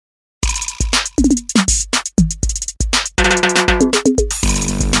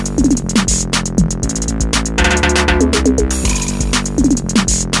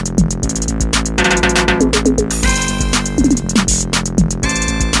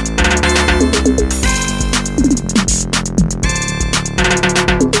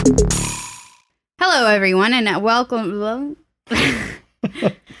everyone, and welcome.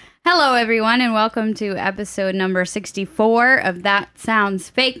 Hello, everyone, and welcome to episode number 64 of That Sounds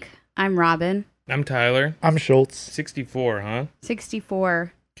Fake. I'm Robin. I'm Tyler. I'm Schultz. 64, huh?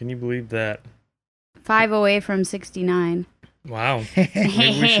 64. Can you believe that? 5 away from 69. Wow.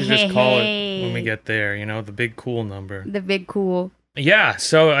 Maybe we should just call it when we get there, you know, the big cool number. The big cool. Yeah,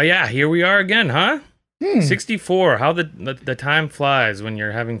 so here we are again, huh? 64. How the time flies when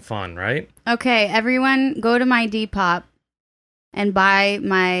you're having fun, right? Okay, everyone, go to my Depop and buy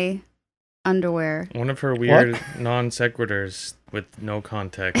my underwear. One of her weird non sequiturs with no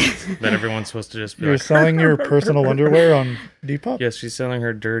context that everyone's supposed to just be You're like, selling your personal underwear on Depop? yes, she's selling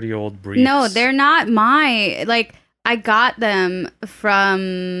her dirty old briefs. No, they're not my. I got them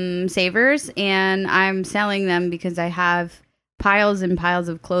from Savers, and I'm selling them because I have piles and piles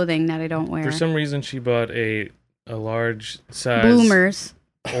of clothing that I don't wear. For some reason, she bought a large size Bloomers.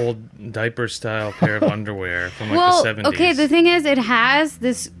 old diaper style pair of underwear from the 70s. Okay, the thing is, it has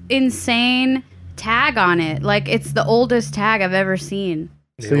this insane tag on it. Like, it's the oldest tag I've ever seen.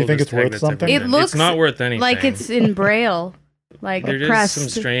 The So you think oldest it's tag worth that's ever something? been. It looks it's not worth anything. like it's in Braille. Like, there is pressed. some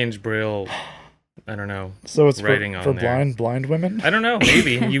strange Braille, I don't know. So it's writing for on there. blind women? I don't know,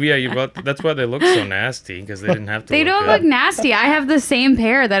 maybe. you bought, that's why they look so nasty, because they didn't have to They look don't good. look nasty. I have the same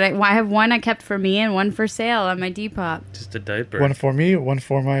pair that I have one I kept for me and one for sale on my Depop Just a diaper. One for me, one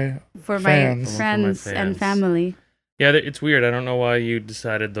for my for fans. my friends One for my and fans. family. Yeah, it's weird. I don't know why you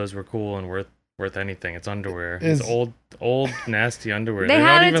decided those were cool and worth anything. It's underwear. It's old, nasty underwear. They They're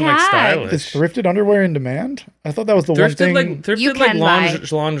had not a even like tag. stylish. Is thrifted underwear in demand? I thought that was the one thing. Thrifted You like can buy.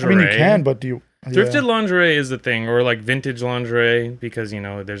 lingerie. I mean, you can, but do you? Thrifted lingerie is the thing, or like vintage lingerie, because, you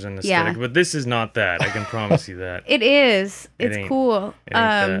know, there's an aesthetic. Yeah. But this is not that. I can promise you that. It is. It It's ain't- cool. it ain't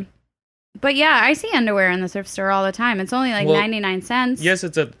that. But yeah, I see underwear in the thrift store all the time. It's only like Well, 99 cents. Yes,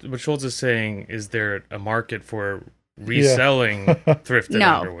 what Schultz is saying is there a market for reselling thrifted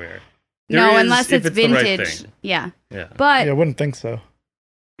No. underwear? No, There is unless if it's the right vintage. thing. Yeah. Yeah. But Yeah, I wouldn't think so.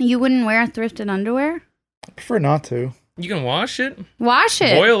 you wouldn't wear thrifted underwear? I prefer not to. You can wash it, Wash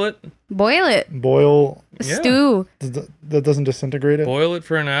it. boil it, Boil it. Boil, Yeah. Stew. that doesn't disintegrate it? boil it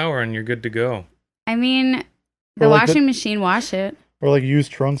for an hour, and you're good to go. I mean, the Or like washing machine wash it. Or like use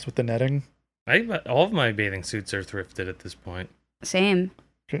trunks with the netting? All of my bathing suits are thrifted at this point. Same.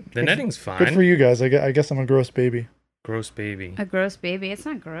 The netting's fine. Good for you guys. I guess I'm a gross baby. Gross baby. A gross baby. It's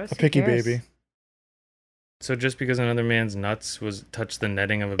not gross. A Who picky cares? baby. So just because another man's nuts touched the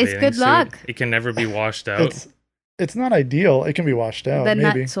netting of a It's bathing good suit, luck. it can never be washed out. It's not ideal. It can be washed out, The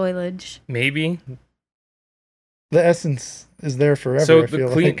nut maybe. soilage. Maybe. The essence is there forever, So I the feel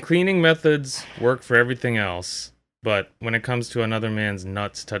like. cleaning methods work for everything else, but when it comes to another man's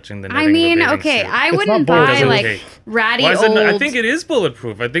nuts touching the netting I of mean, a bathing okay, suit, I It's wouldn't not bulletproof. buy doesn't like take. ratty Why is old. it? I think it is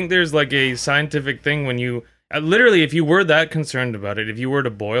bulletproof. I think there's like a scientific thing when you literally, if you were that concerned about it, if you were to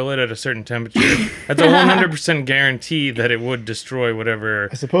boil it at a certain temperature, that's a 100% guarantee that it would destroy whatever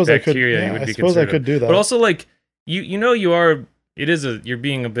I suppose I could. bacteria Yeah, you would I be suppose I concerned could do that. But also, like you know, you're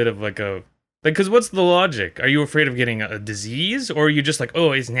being a bit of like a. Like, because what's the logic? Are you afraid of getting a disease? Or are you just like,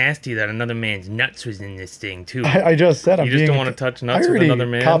 oh, it's nasty that another man's nuts was in this thing, too? I just said I'm You just being don't a- want to touch I nuts with already another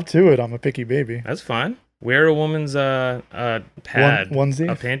man? copped to it. I'm a picky baby. That's fine. Wear a woman's pad,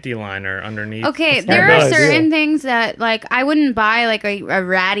 Onesie? a panty liner underneath. Okay, That's not there a are bad certain idea. things that like I wouldn't buy like a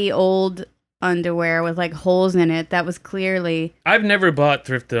ratty old underwear with like holes in it that was clearly. I've never bought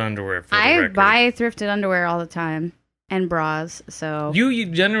thrifted underwear, for the I record. buy thrifted underwear all the time and bras. So You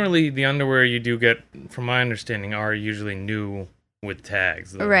generally, the underwear you do get, from my understanding, are usually new with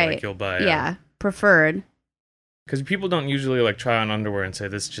tags. Though. right, Like, you'll buy yeah, preferred. Because people don't usually like try on underwear and say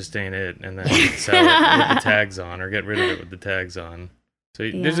this just ain't it, and then sell it with the tags on, or get rid of it with the tags on. So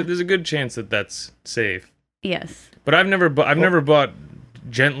there's Yeah. a good chance that that's safe. Yes. But I've never bought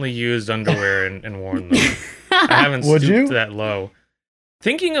gently used underwear and worn them. I haven't Would stooped you? that low.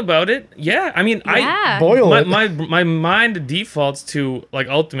 Thinking about it, yeah. I mean, Yeah. Boil it. my mind defaults to, like,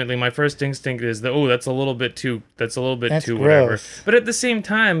 ultimately my first instinct is that, oh, that's a little bit too That's whatever. gross. But at the same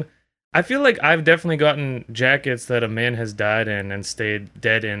time, I feel like I've definitely gotten jackets that a man has died in and stayed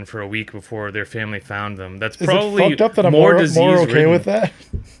dead in for a week before their family found them. That's Is probably it fucked up that I'm more more disease okay ridden. with that?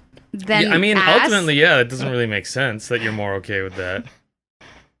 Then Yeah, I mean, ass, ultimately, yeah, it doesn't really make sense that you're more okay with that.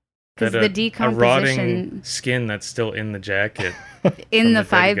 'cause That the a rotting decomposition skin that's still in the jacket. in from the the dead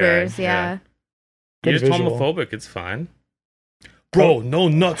guy, fibers. yeah. Yeah. You're Good just visual. homophobic. It's fine. Bro, no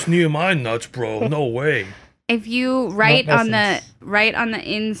nuts near my nuts, bro. No way. If you write Not on the essence.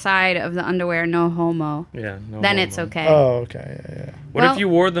 inside of the underwear "no homo," Yeah, no then it's homo. okay. Oh, okay. Yeah. What Well- if you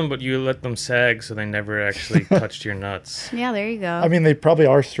wore them but you let them sag so they never actually touched your nuts? Yeah, there you go. I mean, they probably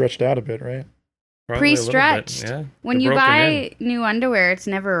are stretched out a bit, right? Probably a little bit, Pre-stretched. Yeah. When They're you broken buy in. new underwear, it's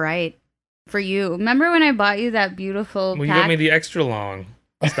never right for you. Remember when I bought you that beautiful Well, you pack? got me the extra long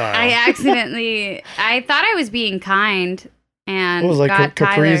style. I thought I was being kind and What was it, like got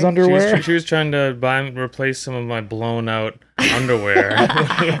Capri's Tyler. She underwear? was, she was trying to replace some of my blown out underwear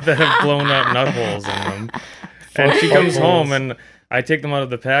that have blown out nut holes in them. And she comes home and I take them out of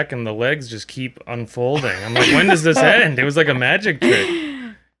the pack and the legs just keep unfolding. I'm like, when does this end? It was like a magic trick.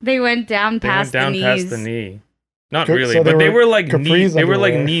 They went down They past went down the knees. past the knee. Not So really, they but they were were like knee. Capri's They were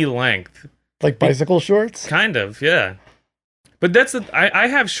like underwear. knee length. Like bicycle shorts? Kind of, yeah. But that's the I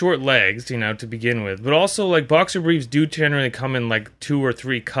have short legs, to begin with. But also like boxer briefs do generally come in like 2 or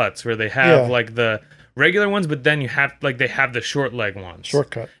 3 cuts where they have Yeah. like the regular ones, but then you have like they have the short leg ones.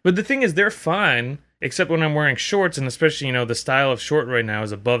 Shortcut. But the thing is, they're fine, except when I'm wearing shorts, and especially the style of short right now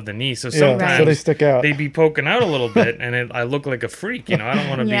is above the knee, so Yeah, sometimes so they stick out. they be poking out a little bit, and I look like a freak. I don't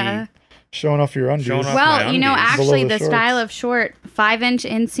want to Yeah. be. Showing off your undies. Showing off- Well, my you know, undies. actually, Below the the style shorts. of short 5-inch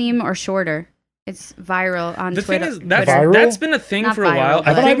inseam or shorter. It's viral on The Twitter. thing is, that's Twitter. Viral? that's been a thing Not for a while. viral,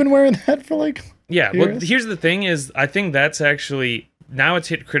 Haven't but- I been wearing that for like... Yeah, well, years? here's the thing is, I think that's actually, now it's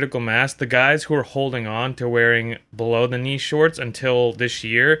hit critical mass. The guys who are holding on to wearing below the knee shorts until this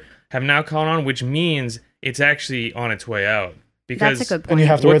year have now caught on, which means it's actually on its way out. Because That's a good point. And you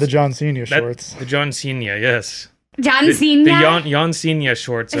have to wear What's- the John Cena that- shorts. the John Cena, yes. John The Cena? John Cena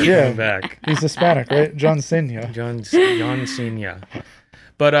shorts are Yeah. coming back. He's Hispanic, right? John Cena. John Cena.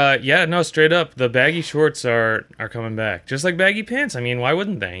 But yeah, no, straight up, the baggy shorts are coming back. Just like baggy pants. I mean, why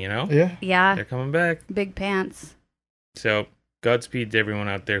wouldn't they, Yeah. Yeah, They're coming back. big pants. So, Godspeed to everyone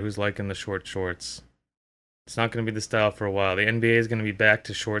out there who's liking the short shorts. It's not going to be the style for a while. The NBA is going to be back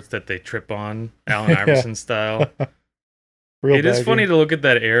to shorts that they trip on, Allen Yeah. Iverson style. Real It is baggy. funny to look at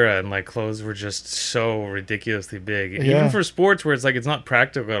that era and like clothes were just so ridiculously big. Yeah. Even for sports where it's like it's not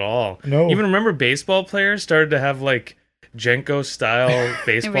practical at all. No. Even remember baseball players started to have like Jenko style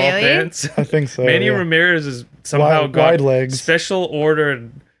baseball Really? pants. I think so. Manny yeah. Ramirez is somehow Wide- got wide legs. special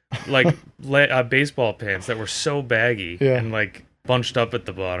ordered like baseball pants that were so baggy Yeah. and like bunched up at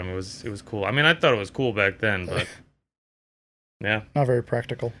the bottom. It was cool. I mean, I thought it was cool back then, but yeah. Not very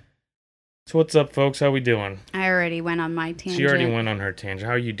practical. So what's up, folks? How we doing? I already went on my tangent. She already went on her tangent.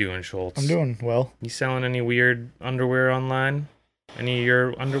 How are you doing, Schultz? I'm doing well. You selling any weird underwear online? Any of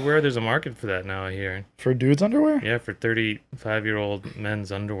your underwear? There's a market for that now, I hear. For dudes' underwear? Yeah, for 35-year-old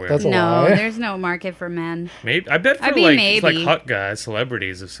men's underwear. That's a No, lie. there's no market for men. Maybe I bet for I mean, like maybe. it's like hot guys,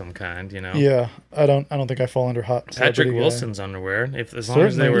 celebrities of some kind, Yeah. I don't think I fall under hot Patrick celebrity guy. Wilson's underwear. If as long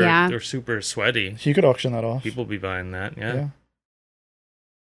as they Certainly. were Yeah. they're super sweaty, He could auction that off. people be buying that. Yeah.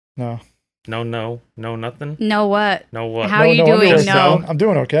 Yeah. No. No, nothing. No what? No what? How no, are you no, doing? I'm No. I'm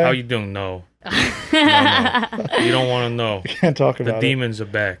doing okay. How you doing? No. You don't want to know. Can't talk The about it. demons are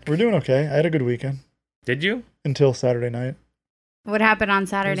back. We're doing okay. I had a good weekend Did you? until Saturday night. What happened on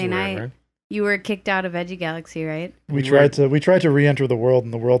Saturday It was night? whatever. You were kicked out of Veggie Galaxy, right? We We tried to re-enter the world,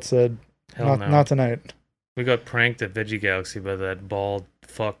 and the world said, Hell "Not no. not tonight." We got pranked at Veggie Galaxy by that bald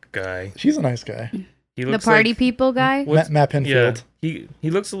fuck guy. She's a nice guy. He The looks party like, people guy? What's- Matt Yeah, Pinfield he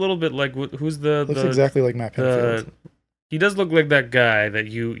looks a little bit like who's the looks the exactly like Matt Pinfield. he does look like that guy that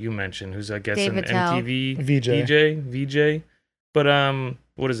you mentioned, who's I guess Dave an Attell. MTV VJ. VJ. But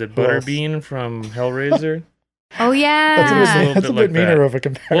what is it? Who else? Butterbean from Hellraiser. Oh yeah. That's a Yeah. bit, that's a Little bit bit like meaner that. of a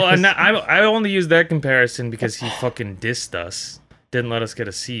comparison. Well, and I only use that comparison because he fucking dissed us. Didn't let us get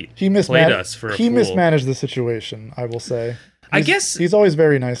a seat. he played us for a he fool. mismanaged the situation. I will say. I He's- guess- he's always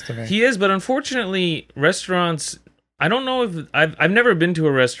very nice to me. He is, but unfortunately, restaurants. I don't know if I've never been to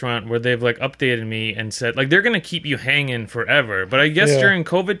a restaurant where they've like updated me and said like they're gonna keep you hanging forever. But I guess Yeah. during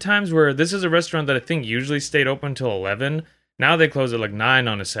COVID times, where this is a restaurant that I think usually stayed open till 11, now they close at like 9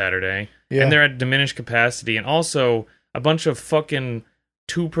 on a Saturday, Yeah. and they're at diminished capacity, and also a bunch of fucking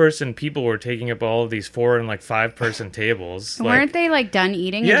 2-person people were taking up all of these 4 and like 5-person tables. Weren't they like done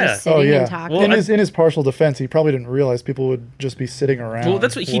eating Yeah. and just Oh, sitting yeah. and talking? Well, in his partial defense, he probably didn't realize people would just be sitting around. Well,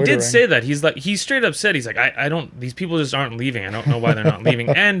 that's what he did loitering. say. That he's like he straight up said he's like I don't these people just aren't leaving. I don't know why they're not leaving.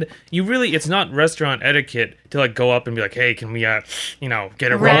 And you really it's not restaurant etiquette to like go up and be like, hey, can we get it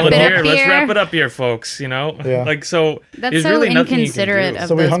Wrap rolling it up here? Let's here." wrap it up here, folks. Yeah. like so. That's there's so really nothing you can inconsiderate do. of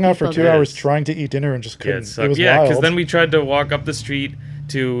So we those hung out for people. 2 hours Yes. trying to eat dinner and just Yeah, couldn't. it It sucked. was Yeah, wild. then we tried to walk up the street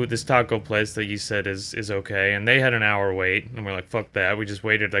to this taco place that you said is okay, and they had an hour wait, and we're like, fuck that. We just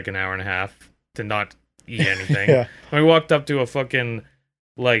waited like an hour and a half to not eat anything. Yeah. And we walked up to a fucking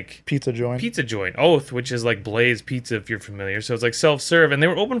like Pizza joint. pizza joint, Oath, which is like Blaze Pizza if you're familiar. So it's like self-serve, and they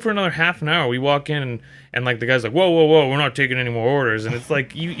were open for another half an hour. We walk in and like the guy's like, whoa, we're not taking any more orders, and it's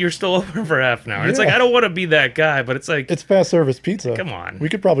like you're still open for half an hour. And it's like Yeah. I don't want to be that guy, but it's like It's fast service pizza. come on. We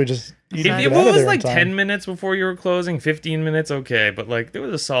could probably just eat If and it get out of was there like in time. 10 minutes before you were closing, 15 minutes, okay, but like there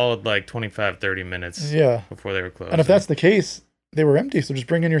was a solid like 25, 30 minutes Yeah. before they were closing. And if that's the case, they were empty, so just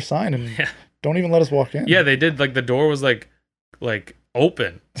bring in your sign and Yeah. don't even let us walk in. Yeah, they did. Like the door was like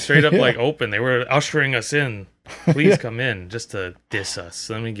open, straight up Yeah. like open. They were ushering us in. Please Yeah. come in, just to diss us.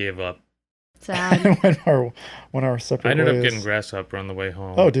 Then we gave up. Sad. And when our separate I ended up ways. getting grasshopper on the way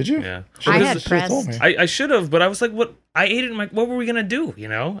home. Oh, did you? Yeah. I Should've- had should've pressed. told me. I should have, but I was like, what? I ate it. What were we gonna do? You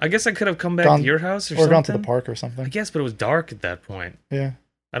know? I guess I could have come back Gone- to your house or or something. gone to the park or I something. guess, but it was dark at that point. Yeah,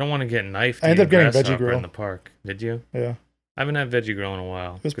 I don't want to get knifed. I ended eating up getting Veggie grasshopper Grill. in the park. Did you? yeah. I haven't had veggie grill in a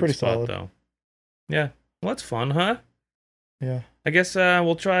while. It was Good pretty spot, solid. though. Yeah. Well, that's fun, huh? Yeah. I guess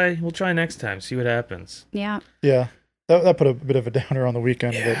we'll try next time. See what happens. Yeah. Yeah. That put a bit of a downer on the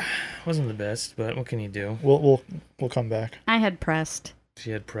weekend, Wasn't the best, but what can you do? but we'll come back. I had pressed.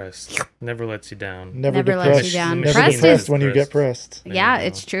 She had pressed. Never lets you down. Never Never lets depressed. you down. Never Pressed depressed is- when you get pressed. There Yeah, you go.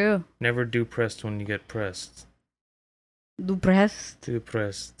 it's true. Never do pressed when you get pressed. Du pressed. Do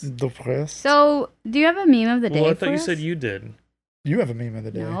pressed. Depressed. So, do you have a meme of the day Well, I for thought you us? said you did. You have a meme of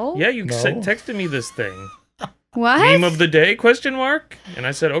the day. No. Yeah, you No. texted me this thing. What? Meme of the day? Question mark. And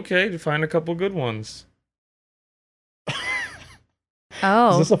I said, okay, to find a couple good ones.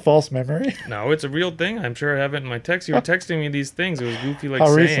 Oh. Is this a false memory? No, it's a real thing. I'm sure I have it in my text. You were texting me these things. It was goofy like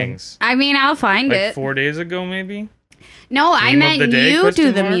How recent? sayings. I mean, I'll find Like it. 4 days ago, maybe. No, I Meme of the meant day, you do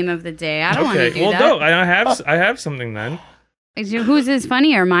question the mark? meme of the day. I don't want to Okay. do Well, that. no, I have something then. Whose is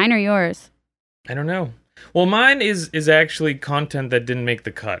funnier, mine or yours? I don't know. Well, mine is actually content that didn't make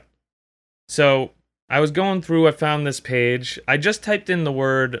the cut. So I was going through, I found this page. I just typed in the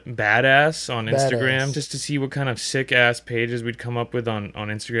word badass on Instagram Badass. just to see what kind of sick ass pages we'd come up with on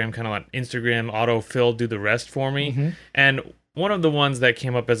Instagram, kind of like Instagram autofill do the rest for me. Mhm. And one of the ones that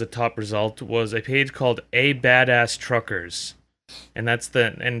came up as a top result was a page called A Badass Truckers. And that's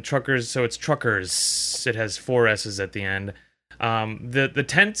and truckers, so it's truckers. It has 4 S's at the end. The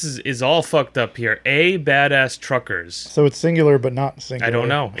tense is all fucked up here. A Badass Truckers. So it's singular but not singular. I don't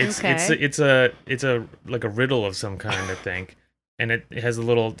know. It's Okay. it's a like a riddle of some kind, I think. And it has a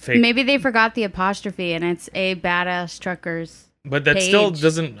little fake Maybe they forgot the apostrophe and it's a badass truckers. but that still page.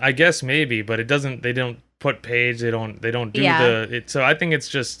 doesn't, I guess maybe, but it doesn't, they don't put page, they don't do Yeah. so I think it's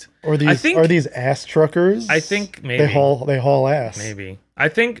just Or think- are these ass truckers? I think maybe they haul ass. maybe. I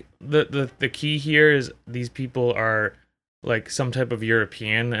think the key here is these people are like some type of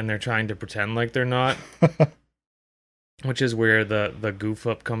European and they're trying to pretend like they're not. Which is where the goof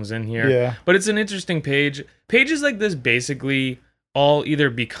up comes in here. Yeah. But it's an interesting page. Pages like this basically all either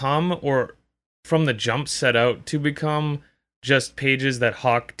become or from the jump set out to become just pages that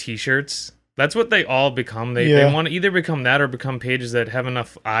hawk t-shirts. That's what they all become. They Yeah. want to either become that or become pages that have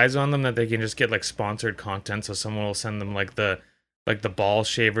enough eyes on them that they can just get like sponsored content. So someone will send them like the ball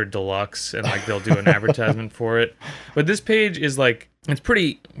shaver deluxe and like they'll do an advertisement for it. But this page is like, it's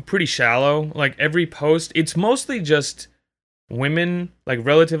pretty shallow. Like every post, it's mostly just women, like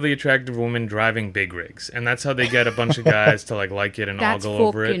relatively attractive women driving big rigs, and that's how they get a bunch of guys to like it and That's ogle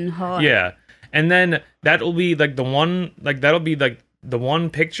over it. fucking hot. Yeah, and then that'll be like the one, like that'll be like the one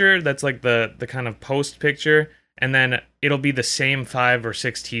picture that's like the kind of post picture, and then it'll be the same 5 or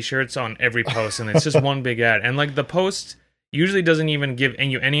 6 t-shirts on every post, and it's just one big ad. And like the post usually doesn't even give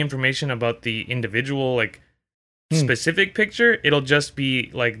you any information about the individual like specific picture. It'll just be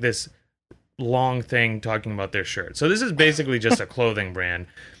like this long thing talking about their shirt. So this is basically just a clothing brand.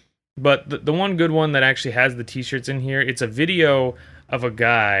 But the one good one that actually has the t-shirts in here, it's a video of a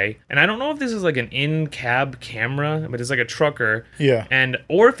guy, and I don't know if this is like an in-cab camera, but it's like a trucker, Yeah. and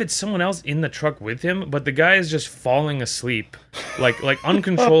or if it's someone else in the truck with him, but the guy is just falling asleep, like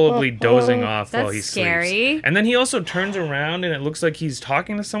uncontrollably dozing off while That's he scary. sleeps. And then he also turns around and it looks like he's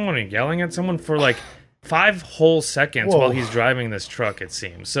talking to someone and yelling at someone for like 5 whole seconds Whoa. while he's driving this truck, it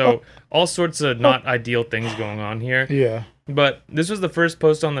seems. So all sorts of not ideal things going on here. Yeah. But this was the first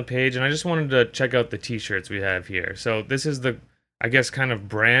post on the page, and I just wanted to check out the t-shirts we have here. So this is the, I guess, kind of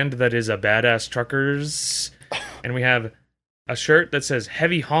brand that is a badass truckers. And we have a shirt that says,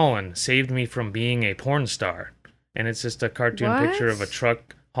 Heavy Haulin' saved me from being a porn star. And it's just a cartoon What? picture of a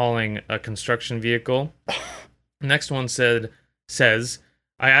truck hauling a construction vehicle. Next one says,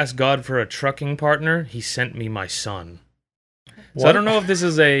 I asked God for a trucking partner. He sent me my son. So I What? don't know if this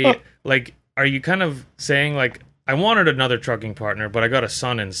is a, like, are you kind of saying, like, I wanted another trucking partner, but I got a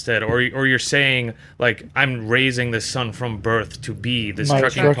son instead. Or you're saying, like, I'm raising this son from birth to be this My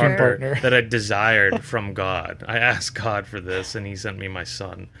trucking trucking partner partner. that I desired from God. I asked God for this, and he sent me my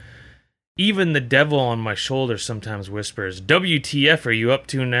son. Even the devil on my shoulder sometimes whispers, WTF are you up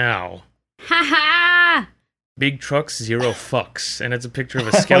to now? Ha ha! Big trucks, zero fucks. And it's a picture of a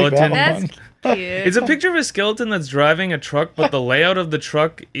I like skeleton. that That's one. cute. It's a picture of a skeleton that's driving a truck, but the layout of the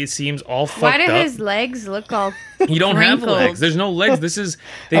truck, it seems all fucked Why do up. his legs look all You don't have wrinkled? legs. There's no legs. This is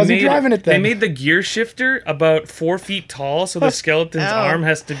How's he driving it They then? made the gear shifter about 4 feet tall, so the skeleton's Oh. arm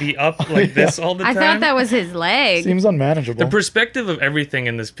has to be up like this all the I time. thought that was his leg. Seems unmanageable. The perspective of everything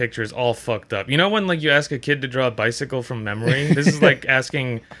in this picture is all fucked up. You know when like you ask a kid to draw a bicycle from memory? This is like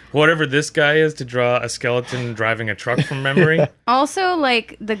asking whatever this guy is to draw a skeleton driving a truck from memory. Also,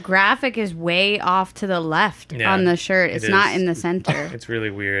 like, the graphic is way off to the left Yeah, on the shirt. it It's not is. in the center. It's really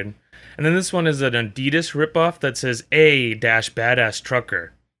weird. And then this one is an Adidas ripoff that says A-Badass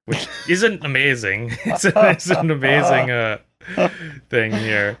Trucker, which isn't amazing. It's an amazing thing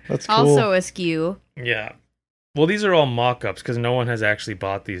here. That's cool. Also askew. Yeah. Well, these are all mock-ups because no one has actually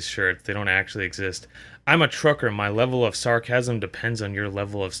bought these shirts. They don't actually exist. I'm a trucker. My level of sarcasm depends on your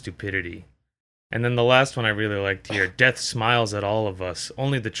level of stupidity. And then the last one I really liked here. Death smiles at all of us.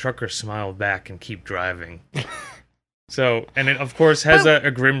 Only the truckers smile back and keep driving. So, and it of course has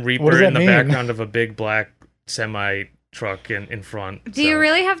a Grim does Reaper that in the mean? background of a big black semi truck in front. Do you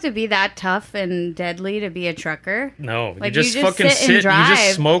really have to be that tough and deadly to be a trucker? No, Like, you you just just fucking sit and sit. You drive.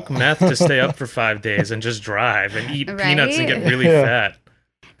 just smoke meth to stay up for 5 days and just drive and eat peanuts and get really Yeah. fat.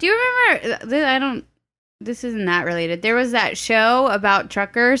 Do you remember? This isn't that related. There was that show about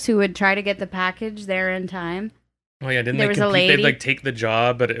truckers who would try to get the package there in time. Oh yeah, didn't There they was a compete? They'd lady- like take the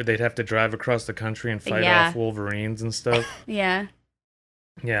job, but they'd have to drive across the country and fight Yeah. off wolverines and stuff. Yeah.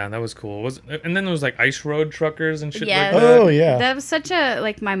 Yeah, that was cool. And then there was like ice road truckers and shit Yes. like that. Oh yeah. That was such a,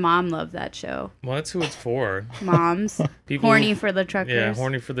 like, my mom loved that show. Well, that's who it's for. Moms. People Horny for the truckers. Yeah,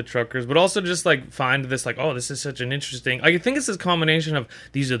 horny for the truckers, but also just like find this like, oh, this is such an interesting. I think it's this combination of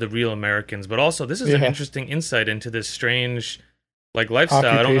these are the real Americans, but also this is an Yeah. interesting insight into this strange like lifestyle.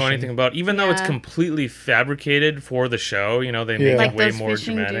 I don't know Occupation. anything about, even though it's Yeah. completely fabricated for the show. You know, they Yeah. make Like it way those more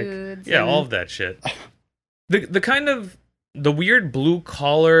fishing dramatic. dudes. Yeah, and- all of that shit. The kind of the weird blue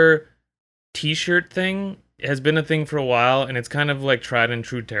collar T-shirt thing has been a thing for a while, and it's kind of like tried and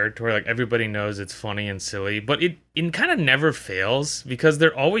true territory. Like everybody knows it's funny and silly, but it kind of never fails because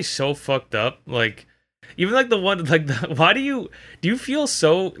they're always so fucked up. Like even like the one like why do you feel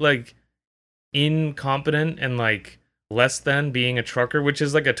so like incompetent and like less than being a trucker, which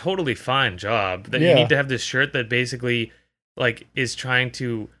is like a totally fine job, that you Yeah. need to have this shirt that basically like is trying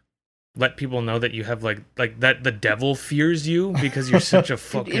to let people know that you have like that the devil fears you because you're such a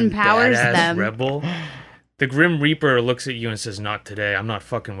fucking empowers badass them. rebel. The Grim Reaper looks at you and says, "Not today. I'm not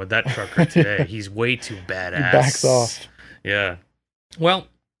fucking with that trucker today. He's way too badass." He backs off. Yeah. Well,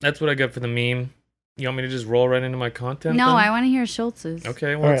 that's what I got for the meme. You want me to just roll right into my content? No, then? I want to hear Schultz's.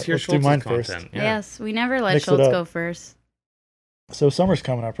 Okay, well, All let's right, hear let's do Schultz's mine content. first. Yeah. Yes, we never let Mix it Schultz up. go first. So summer's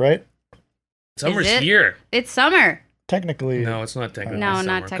coming up, right? Summer's Is it? here. It's summer. Technically. No, it's not technically No, summer.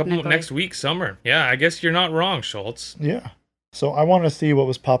 not technically. Next week, summer. Yeah, I guess you're not wrong, Schultz. Yeah. So I wanted to see what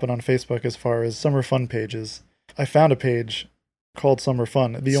was popping on Facebook as far as summer fun pages. I found a page called Summer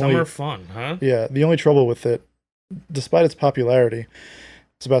Fun. Summer fun, huh? The only trouble with it, despite its popularity,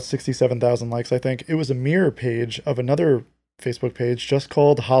 it's about 67,000 likes, I think. It was a mirror page of another Facebook page just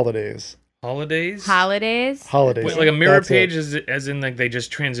called Holidays. Holidays? Holidays. Holidays. Wait, like a mirror That's it. page, is as in like they just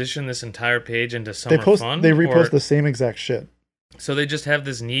transition this entire page into summer They post, fun? they repost Or- the same exact shit. So they just have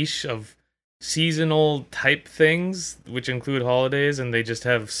this niche of seasonal type things, which include holidays, and they just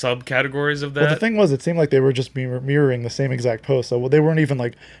have subcategories of that. Well, the thing was, it seemed like they were just mirroring the same exact post. So they weren't even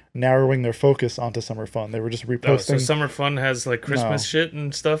like narrowing their focus onto summer fun. They were just Oh, so reposting. summer fun has like Christmas No. shit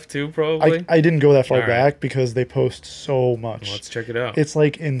and stuff too, probably. I didn't go that far All right. back because they post so much. Well, let's check it out. It's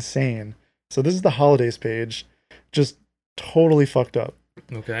like insane. So this is the holidays page, just totally fucked up.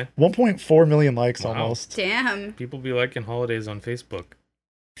 Okay. 1.4 million likes Wow. almost. Damn. People be liking holidays on Facebook.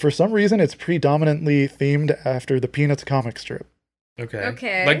 For some reason, it's predominantly themed after the Peanuts comic strip. Okay.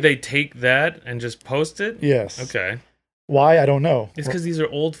 Okay. Like they take that and just post it? Yes. Okay. Why? I don't know. It's because these are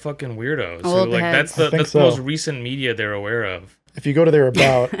old fucking weirdos. Old who, like heads. that's I think that's the most so. recent media they're aware of. If you go to their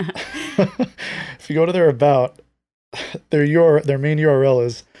about, if you go to their about, their main URL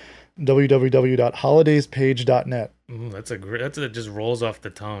is www.holidayspage.net. That's that just rolls off the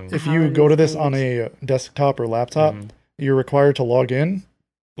tongue. If you go to this Holidays on a desktop or laptop, Mhm. you're required to log in.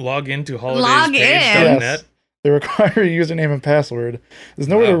 Log into Log in? holidays.net. Yes. They require a username and password. There's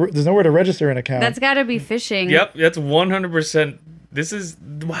nowhere to register an account. That's got to be phishing. Yep, that's 100%. This is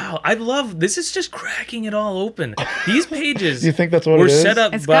wow. I love this. Is just cracking it all open. These pages You think that's what were it is? set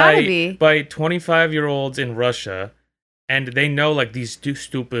up It's gotta by be. 25-year-olds in Russia, and they know like these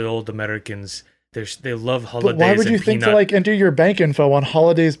stupid old Americans. They love holidays. But why would you and think to peanut. like enter your bank info on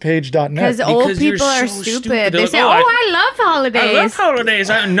holidayspage.net? Because old Because you're people are so stupid. stupid. They They're say, like, "Oh, "Oh, I love holidays." I love holidays.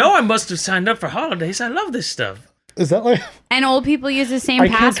 I know I must have signed up for holidays. I love this stuff. Is that like And old people use the same I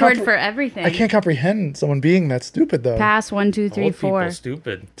can't password compre- for everything. I can't comprehend someone being that stupid though. Pass 1, 2, 3, Old 4. people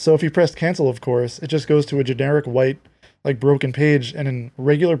stupid. So if you press cancel, of course, it just goes to a generic white, like broken page, and in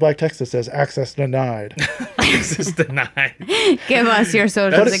regular black text it says access denied. This is denied. Give us your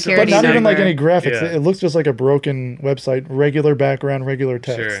social That's- But security not number. even like any graphics. Yeah. It looks just like a broken website, regular background, regular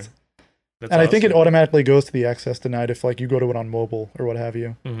text. Sure. That's And I think it awesome. automatically goes to the access denied if like you go to it on mobile or what have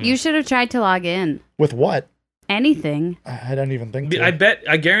you. You should have tried to log in. With what? Anything. I don't even think to.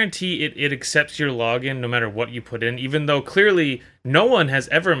 I guarantee it accepts your login no matter what you put in, even though clearly no one has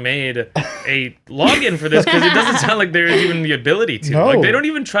ever made a login for this because it doesn't sound like there is even the ability to. No. Like they don't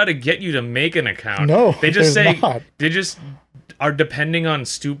even try to get you to make an account. No, they just there's say not. they just are depending on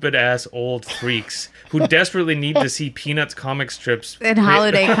stupid ass old freaks who desperately need to see Peanuts comic strips And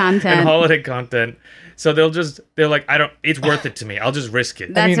holiday content. and holiday content. So they're like, it's worth it to me. I'll just risk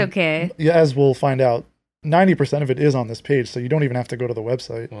it. That's mean, okay. Yeah, as we'll find out, 90% of it is on this page, so you don't even have to go to the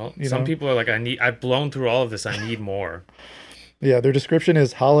website. Well, you some know? people are like, I've blown through all of this. I need more. Yeah, their description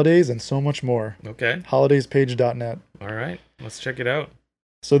is holidays and so much more. Okay. Holidayspage.net. All right. Let's check it out.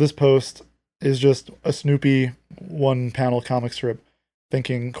 So this post is just a Snoopy one-panel comic strip,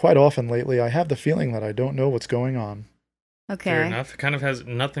 thinking quite often lately, I have the feeling that I don't know what's going on. Fair Okay. enough. It kind of has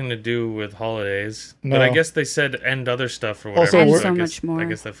nothing to do with holidays. No. But I guess they said and other stuff or Also, whatever. And I so guess- much more. I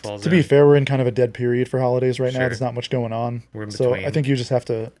guess that falls To in. be fair, we're in kind of a dead period for holidays right now. Sure. There's not much going on. We're in So between. I think you just have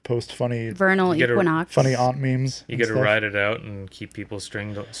to post funny Vernal You get a- equinox. aunt memes. You and get to stuff. ride it out and keep people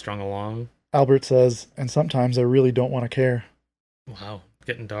strung along. Albert says, and sometimes I really don't want to care. Wow.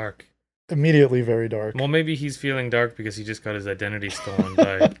 Getting dark. Immediately very dark. Well, maybe he's feeling dark because he just got his identity stolen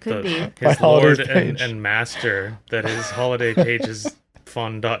by Could be. By his Holiday's lord page. and master that is holiday pages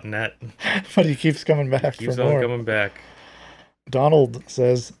fun.net. But he keeps coming back Keeps for on more. coming back. Donald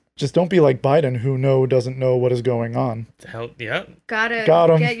says, just don't be like Biden who doesn't know what is going on. Hell, yeah. Got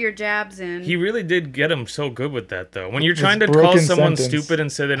Gotta 'em. get your jabs in. He really did get him so good with that, though. When you're This trying to call broken someone sentence. stupid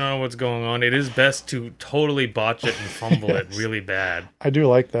and say they don't know what's going on, it is best to totally botch it and fumble it Yes. really bad. I do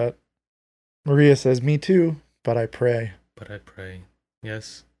like that. Maria says, me too, but I pray. But I pray.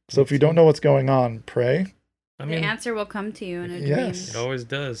 Yes. So if you don't know what's going on, pray. I the mean, answer will come to you in a Yes. it always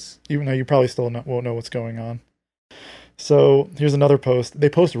does. Even though you probably still won't know what's going on. So here's another post. They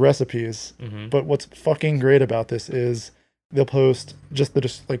post recipes, Hmm. but what's fucking great about this is they'll post just the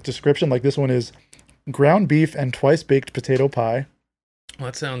description. Like this one is ground beef and twice baked potato pie. Well,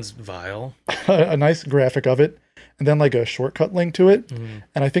 that sounds vile. A nice graphic of it, and then like a shortcut link to it. Mhm.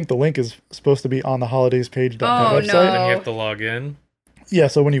 And I think the link is supposed to be on the holidayspage.net Oh, website. no. Then you have to log in. Yeah,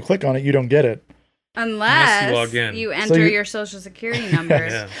 so when you click on it, you don't get it. Unless you log in. you So enter you- your social security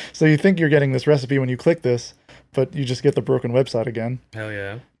numbers. Yeah. So you think you're getting this recipe when you click this, but you just get the broken website again. Hell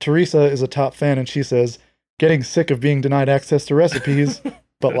yeah. Teresa is a top fan, and she says, getting sick of being denied access to recipes,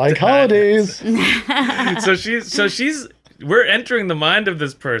 but like Denied holidays. So she's we're entering the mind of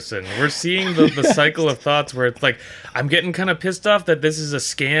this person. We're seeing the cycle of thoughts where it's like, I'm getting kind of pissed off that this is a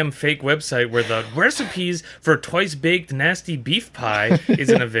scam fake website where the recipes for twice baked nasty beef pie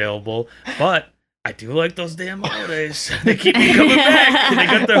isn't available, but I do like those damn holidays. They keep me coming back. They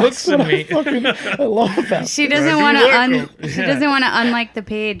got their hooks in me. I love that. She doesn't I do want like to 'em. she Yeah. doesn't want to unlike the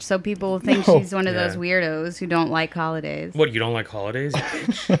page so people will think No. she's one of those Yeah. weirdos who don't like holidays. What, you don't like holidays? You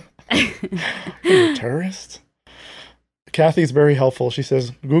bitch? You're a tourist? Kathy's very helpful. She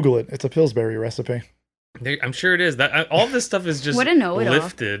says, Google it. It's a Pillsbury recipe. I'm sure it is. All this stuff is just What a know-it-all.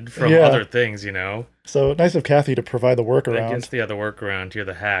 lifted from Yeah. other things, you know? So nice of Kathy to provide the I workaround. guess the other workaround here,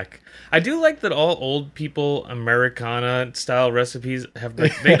 the hack. I do like that all old people Americana style recipes have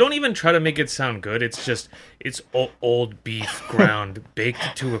like they don't even try to make it sound good. It's just old beef ground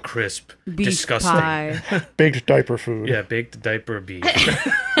baked to a crisp. Beef Disgusting. pie. Baked diaper food. Yeah, baked diaper beef.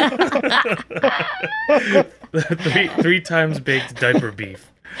 three times baked diaper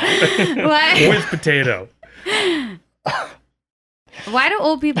beef Why, with potato. why do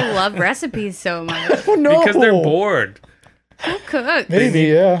old people love recipes so much? Oh, no. Because they're bored. Who cooks? Maybe,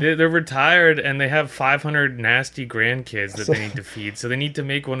 yeah. They're retired and they have 500 nasty grandkids that So- they need to feed. So they need to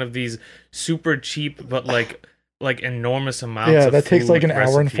make one of these super cheap but like enormous amounts Yeah, of that takes food like an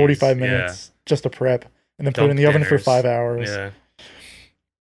hour and recipes. 45 Yeah. minutes just to prep. and then put it in Dump the oven for dinners. 5 hours. Yeah.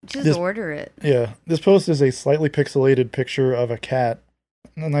 Just This- order it. Yeah. This post is a slightly pixelated picture of a cat,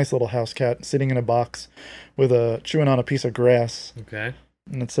 a nice little house cat, sitting in a box with chewing on a piece of grass. Okay.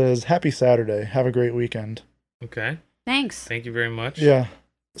 And it says, "Happy Saturday. Have a great weekend." Okay. Thanks. Thank you very much. Yeah.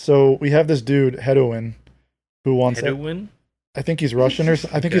 So we have this dude, Hedowin, who wants... Hedowin? I think he's Russian or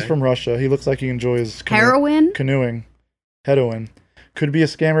I think he's Okay. from Russia. He looks like he enjoys Heroin? canoeing. Hedowin. Could be a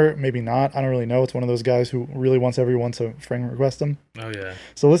scammer, maybe not. I don't really know. It's one of those guys who really wants everyone to friend request him. Oh, yeah.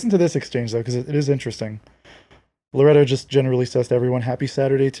 So listen to this exchange, though, because it is interesting. Loretta just generally says to everyone, "Happy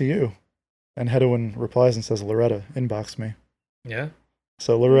Saturday to you." And Hedowin replies and says, "Loretta, inbox me." Yeah.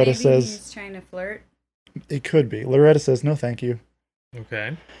 So Loretta Maybe says, he's trying to flirt. it could be. Loretta says, "No, thank you."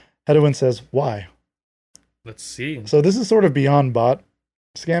 Okay. Hedowin says, "Why?" Let's see. So this is sort of beyond bot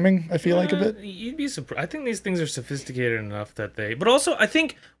scamming, I feel like a bit. You'd be surprised. I think these things are sophisticated enough that they. But also, I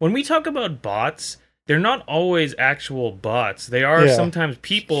think when we talk about bots, they're not always actual bots. They are Yeah. sometimes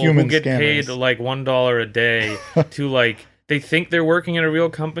people Human who get paid scammers. like $1 a day to like. They think they're working at a real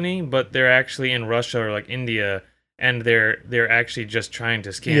company, but they're actually in Russia or like India, and they're actually just trying to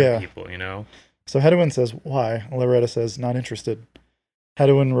scam Yeah. people. You know. So Hedowin says, "Why?" Loretta says, "Not interested."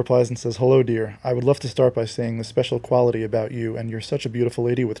 Hedowin replies and says, "Hello, dear. I would love to start by saying the special quality about you, and you're such a beautiful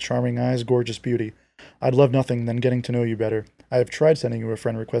lady with charming eyes, gorgeous beauty. I'd love nothing than getting to know you better. I have tried sending you a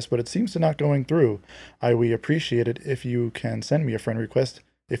friend request, but it seems to not going through. We appreciate it if you can send me a friend request,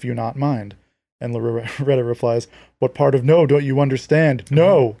 if you not mind." And Loretta replies, "What part of no don't you understand?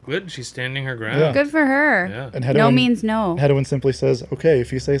 No." Good. She's standing her ground. Yeah. Good for her. Yeah. And No Hedowin, means no. Hedowin simply says, "Okay,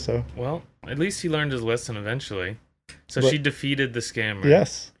 if you say so." Well, at least he learned his lesson eventually. So But- she defeated the scammer.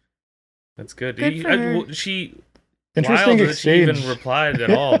 Yes. That's good. Good for her. Well, she Interesting wild that she exchange. even replied at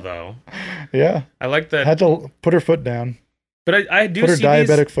all, though. Yeah. I like that. Had to put her foot down. But I do Put her see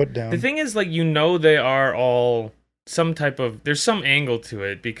diabetic these. foot down. The thing is, like, they are all some type of. There's some angle to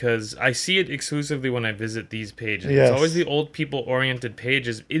it because I see it exclusively when I visit these pages. Yes. It's always the old people oriented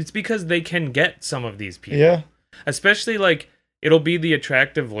pages. It's because they can get some of these people. Yeah. Especially like. It'll be the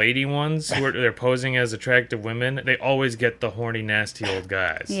attractive lady ones who they're posing as attractive women. They always get the horny, nasty old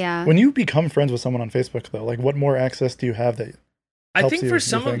guys. Yeah. When you become friends with someone on Facebook, though, like what more access do you have that I helps think you, for you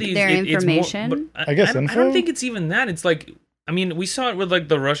some think? of these, Their it's more, information? but I guess I don't info? think it's even that. It's like, I mean, we saw it with like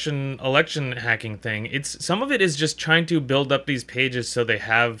the Russian election hacking thing. It's some of it is just trying to build up these pages so they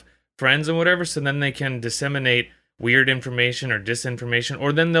have friends and whatever, so then they can disseminate weird information or disinformation,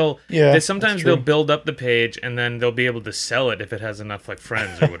 or then sometimes that's they'll true. build up the page and then they'll be able to sell it if it has enough like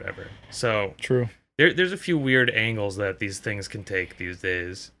friends or whatever. So True. there's a few weird angles that these things can take these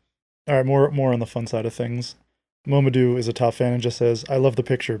days. All right, more on the fun side of things. Momodou is a top fan and just says, "I love the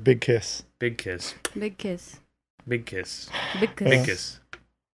picture. Big kiss." Big kiss, Big kiss. big kiss, Big kiss. big kiss,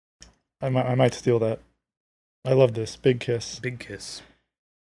 I might steal that. I love this. Big kiss. big kiss.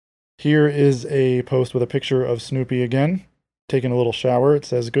 Here is a post with a picture of Snoopy again, taking a little shower. It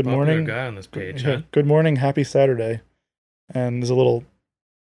says, "Good Popular morning. guy on this page, Yeah, huh? Good morning. Happy Saturday." And there's a little,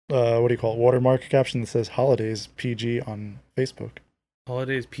 what do you call it, watermark caption that says "Holidays PG" on Facebook.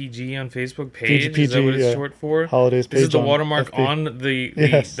 Holidays PG on Facebook page. PG, is that what it's yeah. short for? Holidays page This is the on watermark FB. on the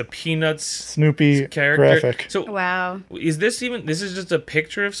Yes. the Peanuts Snoopy character. graphic. So Wow. is this even? This is just a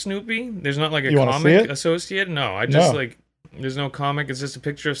picture of Snoopy. There's not like a You wanna see comic it? associated. No, I just No. like. There's no comic. It's just a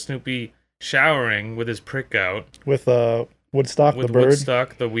picture of Snoopy showering with his prick out With Woodstock, with the bird,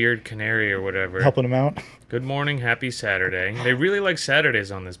 Woodstock, the weird canary or whatever. helping him out. Good morning, happy Saturday. They really like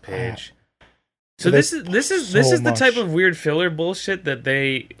Saturdays on this page. So They- this is so the type much. of weird filler bullshit that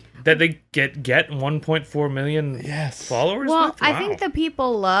they get 1.4 million Yes. followers Well, with? I Wow. think the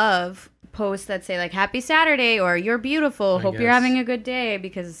people love posts that say like "Happy Saturday" or "You're beautiful." I Hope you're guess. having a good day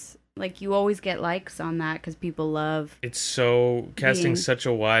because like you always get likes on that because people love. It's so casting Being- such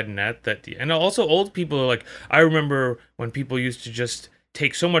a wide net that and also old people are like, I remember when people used to just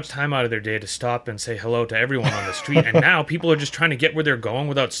take so much time out of their day to stop and say hello to everyone on the street, and now people are just trying to get where they're going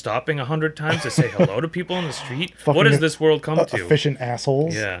without stopping 100 times to say hello to people on the street. What Fucking has this world come to? Efficient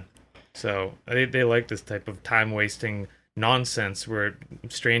assholes. Yeah. So they like this type of time wasting nonsense where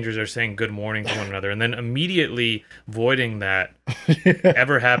strangers are saying good morning to one another and then immediately voiding that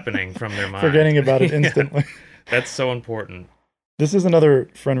ever happening from their mind. Forgetting about it Yeah. instantly. That's so important. This is another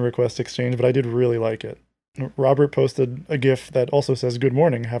friend request exchange, but I did really like it. Robert posted a GIF that also says, "Good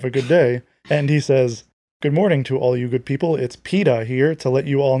morning, have a good day." And he says, "Good morning to all you good people. It's PETA here to let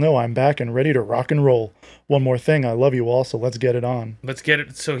you all know I'm back and ready to rock and roll. One more thing, I love you all, so let's get it on." Let's get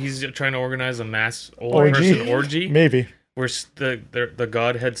it. So he's trying to organize a mass old Orgy. person orgy Maybe. where the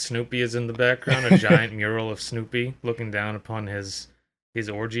godhead Snoopy is in the background, a giant mural of Snoopy looking down upon his His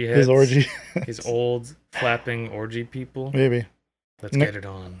orgy heads. His orgy. His old flapping orgy people. Maybe. Let's get it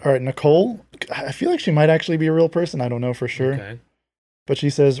on. All right, Nicole. I feel like she might actually be a real person. I don't know for sure. Okay. But she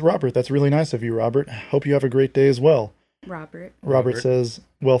says, Robert, that's really nice of you, Robert. Hope you have a great day as well. Robert says,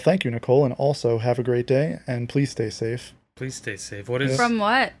 well, thank you, Nicole, and also have a great day, and please stay safe. Please stay safe. What is From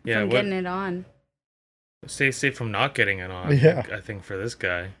what? Yeah, From what- getting it on. Stay safe from not getting it on. Yeah. I think for this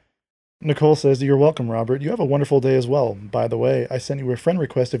guy. Nicole says, you're welcome, Robert. You have a wonderful day as well. By the way, I sent you a friend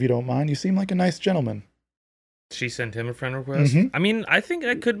request if you don't mind. You seem like a nice gentleman. She sent him a friend request. Mhm. I mean, I think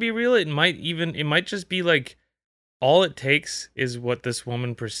that could be real. It might just be like all it takes is what this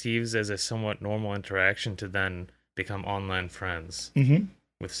woman perceives as a somewhat normal interaction to then become online friends Mm-hmm.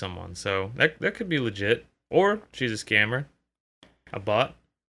 with someone. So that could be legit. Or she's a scammer, a bot,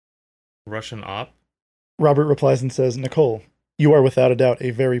 Russian op. Robert replies and says, Nicole, you are without a doubt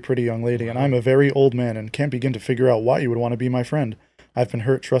a very pretty young lady, and I'm a very old man and can't begin to figure out why you would want to be my friend. I've been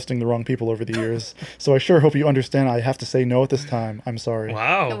hurt trusting the wrong people over the years, so I sure hope you understand I have to say no at this time. I'm sorry.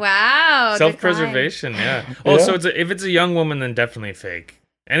 Wow. Wow. Self-preservation, yeah. Oh, Yeah. so if it's a young woman, then definitely fake.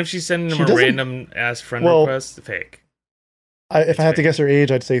 And if she's sending She him a doesn't- random ass friend Well- request, fake. If I had to fake. guess her age,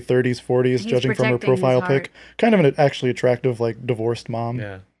 I'd say 30s, 40s, He's judging from her protecting his profile heart. pic. Kind of an actually attractive, like, divorced mom.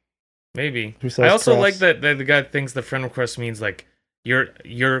 Yeah, maybe. Who sells I also crafts. like that the guy thinks the friend request means like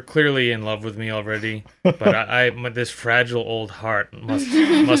you're clearly in love with me already, but this fragile old heart must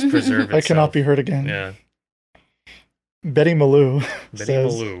preserve itself. I cannot be hurt again. Yeah, Betty Malou Betty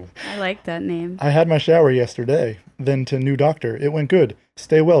says, Malou. I like that name. I had my shower yesterday, then to new doctor. It went good.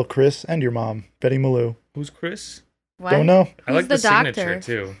 Stay well, Chris, and your mom, Betty Malou. Who's Chris? What? Don't know. I like the Who's the signature doctor?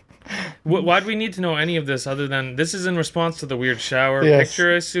 too. Why'd we need to know any of this other than this is in response to the weird shower Yes.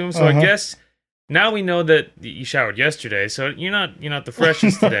 picture, I assume? So I Uh-huh. guess now we know that you showered yesterday, so you're not the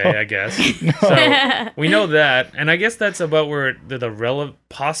freshest today, I guess. So we know that, and I guess that's about where the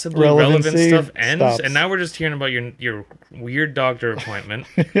possibly relevant Relevancy stuff ends. stops. And now we're just hearing about your weird doctor appointment.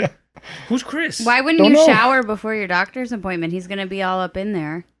 Yeah. Who's Chris? Why wouldn't Don't you know. shower before your doctor's appointment? He's going to be all up in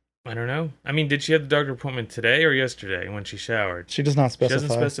there. I don't know. I mean, did she have the doctor appointment today or yesterday when she showered? She does not She specify. doesn't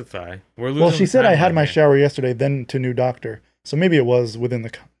specify. We're losing Well, she said I had timeline my here. shower yesterday, then to new doctor. So maybe it was within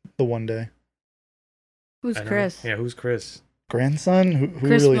the one day. Who's I don't know. Chris? Yeah, who's Chris? Grandson? Who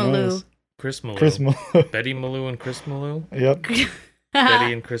Chris really Malou. knows? Chris Malou. Chris Malou. Betty Malou and Chris Malou. Yep.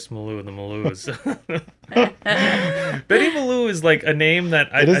 Betty and Chris Malou, the Malous. Betty Malou is like a name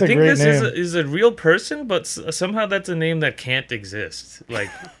that I It is a think great this name. is a real person, but somehow that's a name that can't exist. Like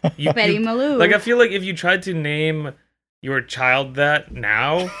Betty Malou. Like I feel like if you tried to name your child that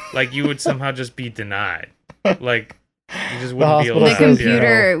now, like you would somehow just be denied. Like you just wouldn't be hospital the allowed. says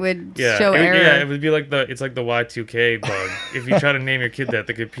computer would Yeah, show it would, error. yeah, it would be like it's like the Y2K bug. If you try to name your kid that,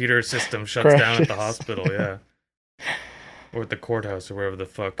 the computer system shuts down at the Crashes. hospital. Yeah. Or at the courthouse or wherever the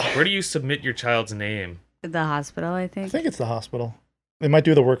fuck. Where do you submit your child's name? The hospital, I I think. think it's the hospital. They might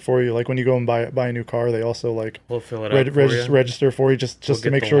do the work for you. Like when you go and buy a new car, they also like We'll fill it out for you. register for you just We'll to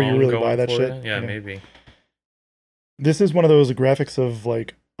get make the sure you loan really going buy that for shit. you. Yeah, maybe. This is one of those graphics of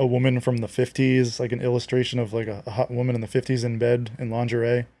like a woman from the 50s, like an illustration of like a hot woman in the 50s in bed in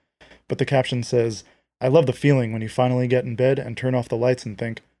lingerie. But the caption says, I love the feeling when you finally get in bed and turn off the lights and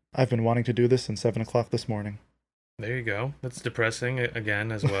think, I've been wanting to do this since 7 o'clock this morning. There you go. That's depressing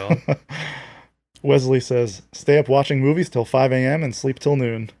again as well. Wesley says, stay up watching movies till 5 a.m. and sleep till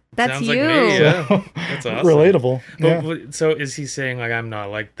noon. That's Sounds you. like me, yeah. That's awesome. Relatable. Yeah. But, so is he saying like I'm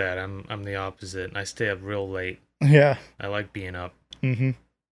not like that? I'm the opposite. I stay up real late. Yeah. I like being up. Mm-hmm.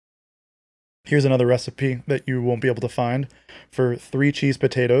 Here's another recipe that you won't be able to find for 3 cheese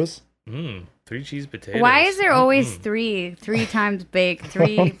potatoes. 3 cheese potatoes. Why is there always Mm. three times baked,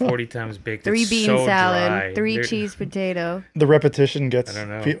 three 40 times baked? three It's bean so salad, dry. 3 They're- cheese potato? The repetition gets I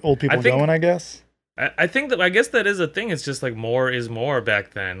don't know. old people I think- going, I guess. I think that I guess that is a thing. It's just like more is more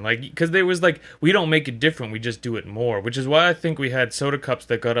back then. Like because there was like we don't make it different. We just do it more, which is why I think we had soda cups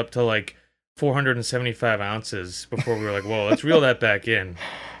that got up to like 475 ounces before we were like, whoa, let's reel that back in.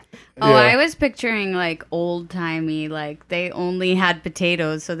 Oh, Yeah. I was picturing like old timey, like they only had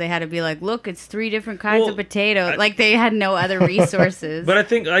potatoes, so they had to be like, look, it's 3 different kinds Well, of potato. Like they had no other resources.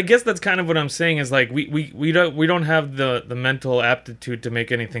 But I guess that's kind of what I'm saying is like we don't have the mental aptitude to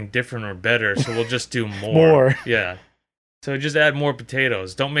make anything different or better, so we'll just do more. More. Yeah. So just add more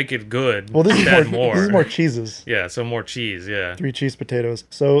potatoes. Don't make it good. Well, this is just add more, this is more cheeses. Yeah, so more cheese, yeah. 3 cheese potatoes.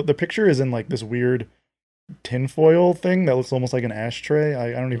 So the picture is in like this weird tinfoil thing that looks almost like an ashtray.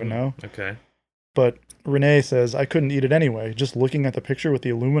 I don't even know. Okay. But Renee says, I couldn't eat it anyway. Just looking at the picture with the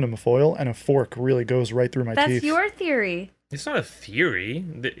aluminum foil and a fork really goes right through my That's teeth. your theory. It's not a theory.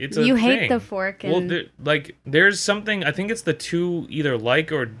 It's a You hate thing. the fork and Well, there's something. I think it's the two either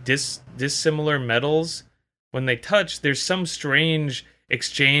like or dissimilar metals. When they touch, there's some strange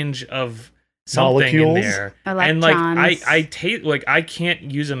exchange of something Molecules? in there. And like Electrons. I taste like I can't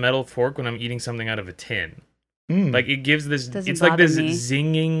use a metal fork when I'm eating something out of a tin. Mm. Like it gives this. Doesn't It's like bother this me.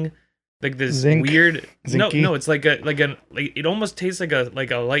 zinging, like this Zinc? weird. Zinky? No, it's like it almost tastes like a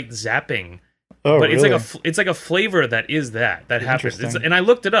light zapping. Oh, But really? it's like a flavor that happens. Interesting. And I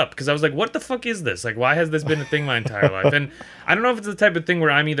looked it up because I was like, what the fuck is this? Like, why has this been a thing my entire life? And I don't know if it's the type of thing where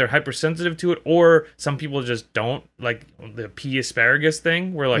I'm either hypersensitive to it or some people just don't, like the pea asparagus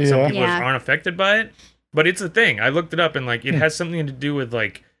thing where like some Yeah. people Yeah. just aren't affected by it. But it's a thing. I looked it up and like it Hmm. has something to do with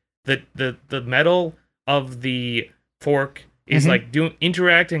like the metal of the fork is Mhm. like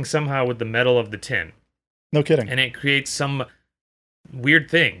interacting somehow with the metal of the tin, No kidding. and it creates some weird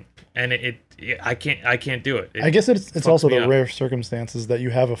thing. And I can't do it. I guess it's fucks also me the up. rare circumstances that you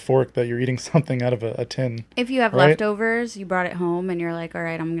have a fork that you're eating something out of a tin. if you have Right? leftovers, you brought it home and you're like, all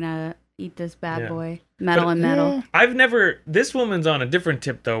right, I'm gonna eat this bad Yeah. boy, metal But- and metal. Yeah. I've never. This woman's on a different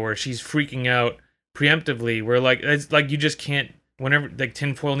tip though, where she's freaking out preemptively. Where like it's like you just can't. Whenever like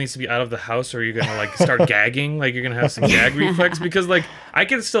tinfoil needs to be out of the house, or you're gonna like start gagging, like you're gonna have some gag reflex. Because like I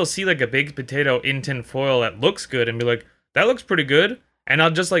can still see like a baked potato in tinfoil that looks good, and be like, that looks pretty good, and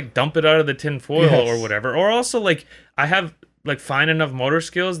I'll just like dump it out of the tinfoil Yes. or whatever. Or also like I have like fine enough motor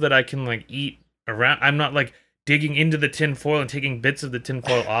skills that I can like eat around. I'm not like digging into the tinfoil and taking bits of the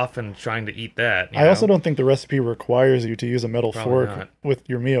tinfoil off and trying to eat that. I also don't think the recipe requires you to use a metal Probably fork not. with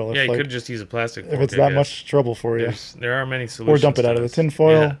your meal. If, Yeah, you like, could just use a plastic fork. if it's I that guess. much trouble for you. There are many solutions. Or dump it to out of the this.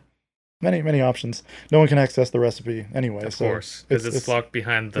 tinfoil. Yeah, Many options. No one can access the recipe anyway. of so course, because it's locked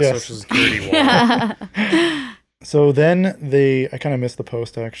behind the yes. social security wall. So then I kind of missed the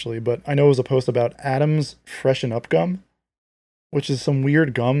post actually, but I know it was a post about Adam's Freshen Up gum, which is some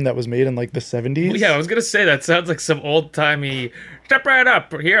weird gum that was made in like the 70s. Well, yeah, I was gonna say that sounds like some old timey. Step right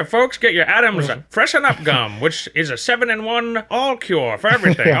up here, folks. Get your Adams Freshen Up gum, which is a 7-in-1 all cure for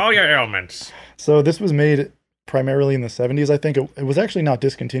everything, Yeah. all your ailments. So this was made primarily in the 70s. I think it was actually not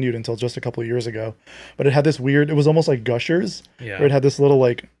discontinued until just a couple of years ago, but it had this weird, it was almost like Gushers, Yeah, where it had this little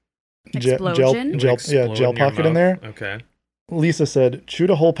like Explosion? gel Explode gel in your pocket in there. mouth. Okay. Lisa said, chewed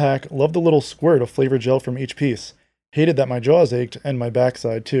a whole pack, loved the little squirt of flavored gel from each piece. Hated that my jaws ached and my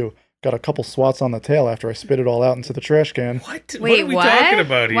backside too. Got a couple swats on the tail after I spit it all out into the trash can. What? Wait, what are we what? talking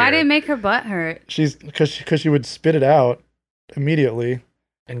about here? Why did it make her butt hurt? Because she would spit it out immediately.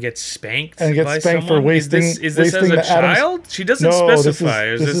 And get spanked? And get by spanked for someone? wasting- Is this as wasting a the Addams- child? She doesn't No, specify.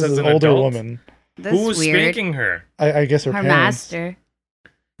 this is as an an older adult? woman. That's Who was weird. spanking her? I guess her Her parents. master.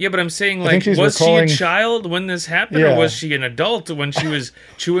 Yeah, but I'm saying, I think like, she's was recalling- she a child when this happened, Yeah. or was she an adult when she was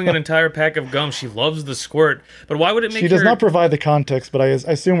chewing an entire pack of gum? She loves the squirt, but why would it make She does her... not provide the context, but I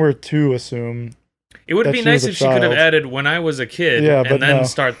assume we're to assume. It would that be she nice was a if she could have child. added "when I was a kid" Yeah, but and then no.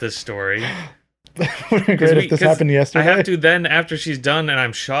 start this story. Would have been great if this 'cause happened yesterday. I have to then, after she's done, and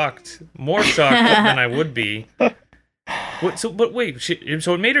I'm shocked, more shocked than I would be. But wait,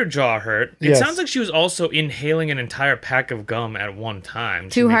 so it made her jaw hurt. It Yes. sounds like she was also inhaling an entire pack of gum at one time.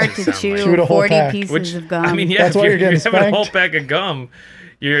 She Too makes hard it to sound chew. like. Chewed a whole 40 pack. pieces Which of gum. I mean, yeah, That's if why you're getting having a whole spanked. pack of gum,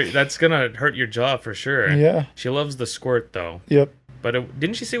 that's gonna hurt your jaw for sure. Yeah. She loves the squirt though. Yep. But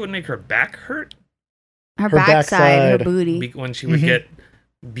didn't she say it would make her back hurt her her backside, her backside. booty. when she would Mhm. get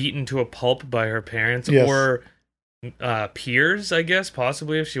beaten to a pulp by her parents Yes. or peers? I guess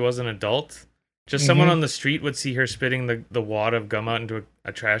possibly if she was an adult. Just someone Mhm. on the street would see her spitting the wad of gum out into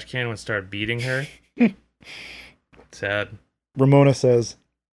a trash can and would start beating her. Sad. Ramona says,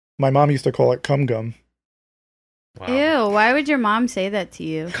 my mom used to call it cum gum. Wow. Ew, why would your mom say that to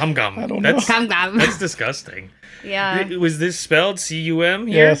you? Cum gum. I don't know. That's Cum gum. that's disgusting. Yeah. Was this spelled C-U-M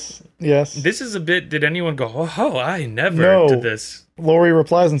here? Yes. This is a bit. Did anyone go? Oh, I never No. did this. Lori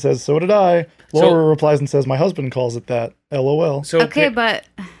replies and says, so did I. Laura replies and says, my husband calls it that. LOL. So Okay, but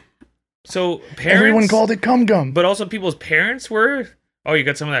so parents. Everyone called it cum gum. But also people's parents were. Oh, you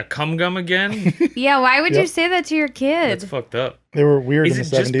got some of that cum gum again? yeah, why would you Yep. say that to your That's kid? fucked up. They were weird Is in it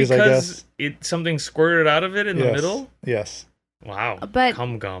the just 70s, I because guess. something squirted out of it in the Yes. middle? Yes. Wow. But-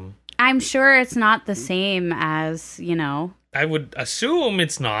 cum gum. I'm sure it's not the same as, I would assume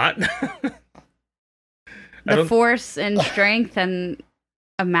it's not. I the don't- force and strength and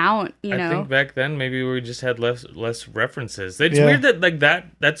amount, I think back then maybe we just had less references. It's Yeah. weird that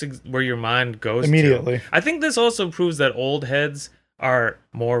that's where your mind goes Immediately. to. I think this also proves that old heads are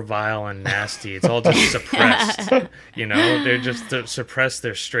more vile and nasty. It's all just suppressed. They're just to suppress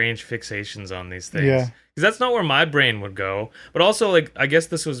their strange fixations on these things. Yeah. Because that's not where my brain would go. But also, like, I guess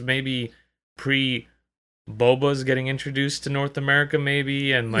this was maybe pre Boba's getting introduced to North America,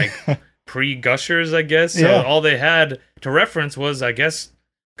 maybe, and like pre-Gushers, I guess. So Yeah. all they had to reference was, I guess,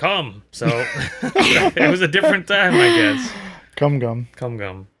 cum. So it was a different time, I guess. Cum gum. Cum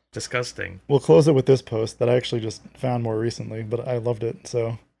gum. Disgusting. We'll close it with this post that I actually just found more recently, but I loved it.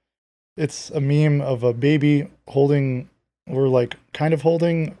 So it's a meme of a baby holding, or like kind of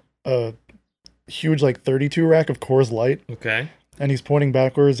holding a huge like 32 rack of Coors Light, Okay. and he's pointing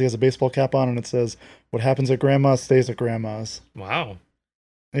backwards. He has a baseball cap on, and it says, "What happens at grandma's stays at grandma's." Wow.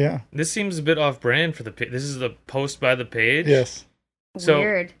 Yeah. This seems a bit off-brand for the page. This is the post by the page. Yes. So-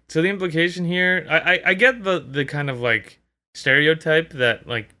 Weird. So the implication here, I get the kind of like stereotype that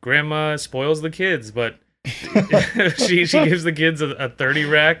like grandma spoils the kids, but she gives the kids a 30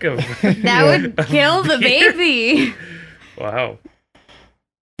 rack of That would kill the beer. baby. Wow.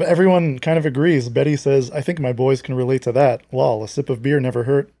 But everyone kind of agrees. Betty says, "I think my boys can relate to that. Lol, a sip of beer never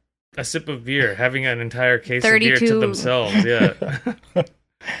hurt." A sip of beer, having an entire case of beer to 32. themselves. Yeah.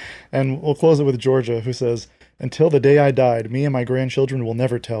 And we'll close it with Georgia, who says, "Until the day I died, me and my grandchildren will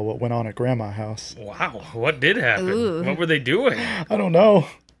never tell what went on at Grandma House." Wow. What did happen? Ooh. What were they doing? I don't know.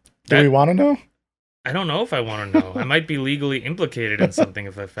 Do That- we want to know? I don't know if I want to know. I might be legally implicated in something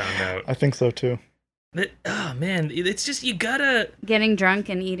if I found out. I think so too. Oh man, it's just you gotta. Getting drunk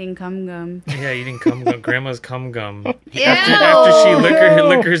and eating cum gum. Yeah, eating cum gum, grandma's cum gum. Ew. After she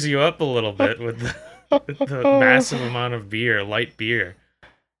liquors you up a little bit with the massive amount of beer, light beer.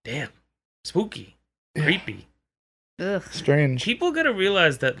 Damn, spooky, Yeah. creepy. Ugh. Strange. People gotta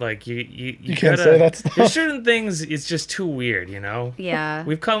realize that like you can't gotta, say that There's stuff. certain things it's just too weird, you know. Yeah.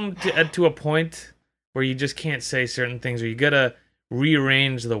 We've come to a point where you just can't say certain things, or you gotta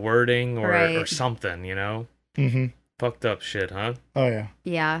rearrange the wording or Right. something, you know. Mm-hmm. Fucked up shit, huh? Oh yeah.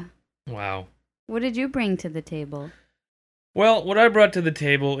 Yeah. Wow. What did you bring to the table? Well, what I brought to the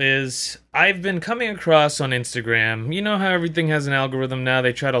table is I've been coming across on Instagram. You know how everything has an algorithm now?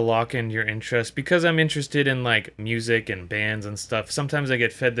 They try to lock in your interest. Because I'm interested in like music and bands and stuff, sometimes I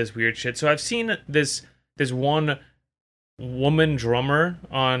get fed this weird shit. So I've seen this one woman drummer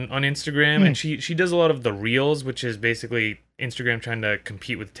on Instagram, and she does a lot of the reels, which is basically Instagram trying to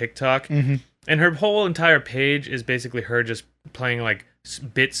compete with TikTok. Mm-hmm. And her whole entire page is basically her just playing like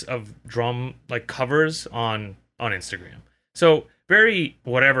bits of drum like covers on Instagram. So very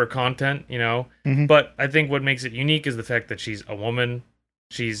whatever content, you know. Mhm. But I think what makes it unique is the fact that she's a woman.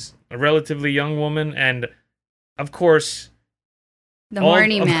 She's a relatively young woman, and of course, The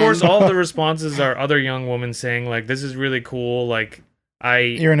horny man. Of course, all the responses are other young women saying like, "This is really cool." Like,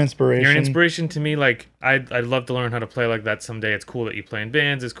 You're an inspiration. you're an inspiration to me. Like, I'd love to learn how to play like that someday. It's cool that you play in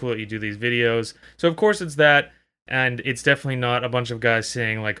bands. It's cool that you do these videos. So of course it's that, and it's definitely not a bunch of guys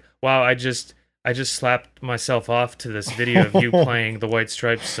saying like, "Wow, I just slapped myself off to this video of you playing the White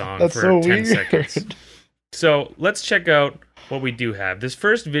Stripes song That's for so 10 weird. seconds." So let's check out what we do have. This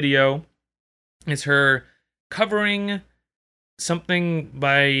first video is her covering something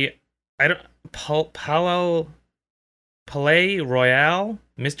by Palais Royale,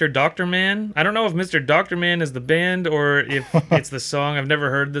 Mr. Doctor Man. I don't know if Mr. Doctor Man is the band or if it's the song. I've never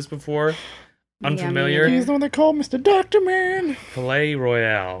heard this before. Unfamiliar. me He's the one they call Mr. Doctor Man. Palais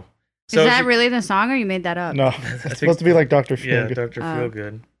Royale. Is that really the song, or you made that up? No, it's supposed to be like Dr. Yeah, Feelgood. Dr. Oh.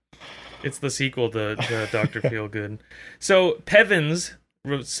 Feelgood. It's the sequel to Dr. Feelgood. So Pevins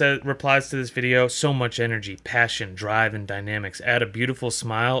replies to this video: "So much energy, passion, drive, and dynamics. Add a beautiful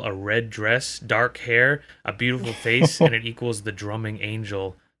smile, a red dress, dark hair, a beautiful face, and it equals the drumming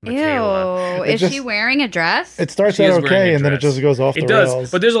angel, Michaela." Ew. It Is just- she wearing a dress? It starts She is out wearing okay, a and then it dress. just goes off the It does,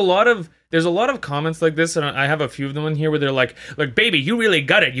 rails. but there's a lot of comments like this, and I have a few of them in here where they're like, "Baby, you really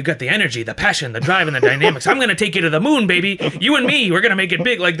got it. You got the energy, the passion, the drive, and the dynamics. I'm gonna take you to the moon, baby. You and me, we're gonna make it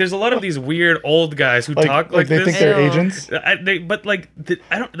big." Like, there's a lot of these weird old guys who talk like they this. think they're Ew. agents. I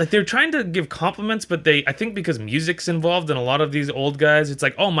don't like. They're trying to give compliments, but I think because music's involved in a lot of these old guys, it's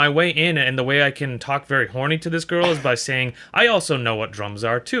like, oh, my way in, and the way I can talk very horny to this girl is by saying, "I also know what drums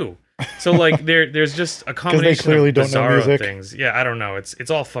are too." So like, there's just a combination clearly of don't know bizarro music. things. Yeah, I don't know.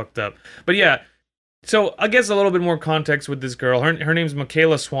 It's all fucked up. But yeah. So I guess a little bit more context with this girl. Her name's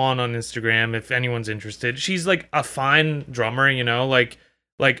Michaela Swan on Instagram. If anyone's interested, she's like a fine drummer, you know, like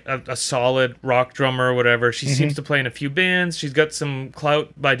a solid rock drummer or whatever. She seems to play in a few bands. She's got some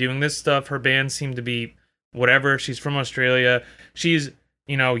clout by doing this stuff. Her bands seem to be whatever. She's from Australia. She's,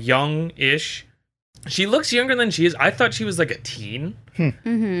 you know, young-ish. She looks younger than she is. I thought she was like a teen.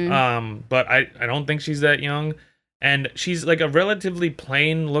 Mm-hmm. But I don't think she's that young. And she's like a relatively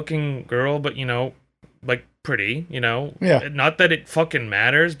plain-looking girl, but, you know, like pretty, you know. Yeah. Not that it fucking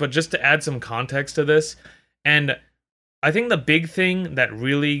matters, but just to add some context to this. And I think the big thing that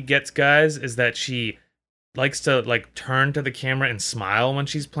really gets guys is that she likes to like turn to the camera and smile when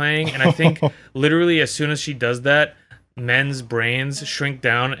she's playing, and I think literally as soon as she does that, men's brains shrink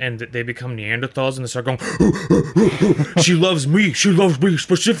down and they become Neanderthals and they start going, she loves me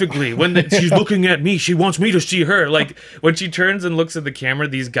specifically. When she's looking at me, she wants me to see her. Like when she turns and looks at the camera,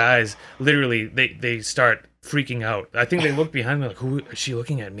 these guys literally they start freaking out. I think they look behind me like, who is she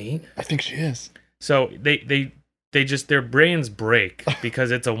looking at me? I think she is. So they just, their brains break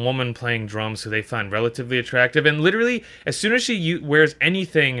because it's a woman playing drums who they find relatively attractive. And literally as soon as she wears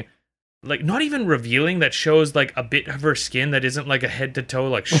anything like not even revealing that shows like a bit of her skin that isn't like a head to toe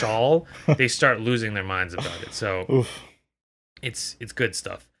like shawl, they start losing their minds about it. So Oof. it's good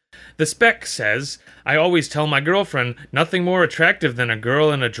stuff. The Spec says, I always tell my girlfriend nothing more attractive than a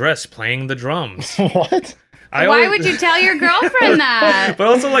girl in a dress playing the drums. What? Why would you tell your girlfriend that? But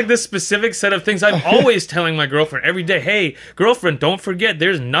also like this specific set of things I'm always telling my girlfriend every day. Hey, girlfriend, don't forget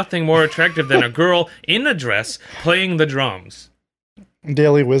there's nothing more attractive than a girl in a dress playing the drums.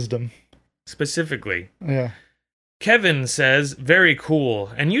 Daily wisdom. Specifically. Yeah. Kevin says, very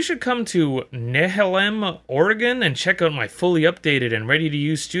cool. And you should come to Nehalem, Oregon and check out my fully updated and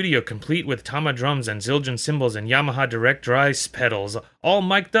ready-to-use studio complete with Tama drums and Zildjian cymbals and Yamaha Direct Dry pedals, all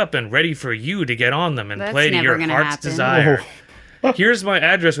mic'd up and ready for you to get on them and That's play to your never heart's gonna happen. desire. Here's my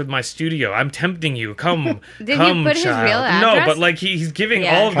address with my studio. I'm tempting you. Come, Did come, you put his child. real No, address? but like he's giving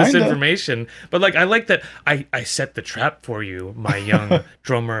Yeah. all of this Kinda. information. But like I like that I set the trap for you, my young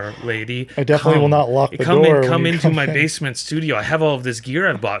drummer lady. I definitely will not lock the come door Come when you into come my in. basement studio. I have all of this gear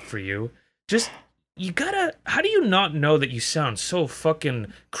I've bought for you. Just you gotta. How do you not know that you sound so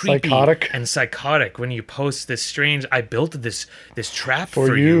fucking creepy Psychotic. and psychotic when you post this strange? I built this trap For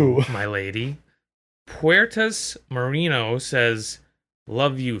for you. my lady. Puertas Marino says,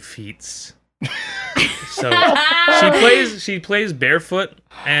 "Love you, feets." So she plays barefoot,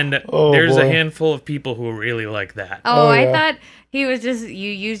 and Oh, there's a boy. handful of people who really like that. Oh, I yeah. thought he was just, you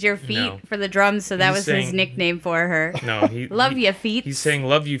used your feet No. for the drums, so that He's was his saying- nickname for her. No, he Love he- ya, feet. He's saying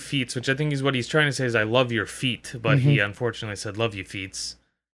 "love you, feets," which I think is what he's trying to say is "I love your feet," but he unfortunately said "love you, feets."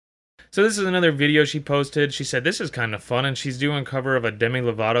 So this is another video she posted. She said this is kind of fun, and she's doing a cover of a Demi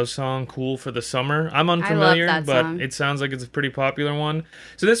Lovato song, "Cool for the Summer." I'm unfamiliar, that but song. it sounds like it's a pretty popular one.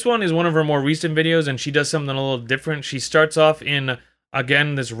 So this one is one of her more recent videos, and she does something a little different. She starts off in,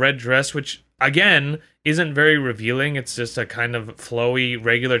 again, this red dress, which, again, isn't very revealing. It's just a kind of flowy,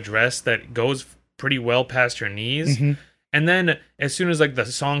 regular dress that goes pretty well past her knees. Mhm. And then, as soon as like the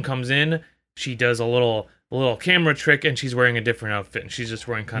song comes in, she does a little camera trick, and she's wearing a different outfit, and she's just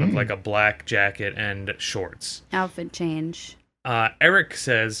wearing kind of like a black jacket and shorts. Outfit change. Eric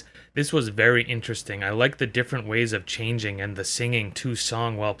says, this was very interesting. I like the different ways of changing and the singing to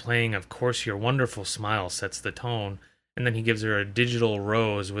song while playing. Of course, your wonderful smile sets the tone. And then he gives her a digital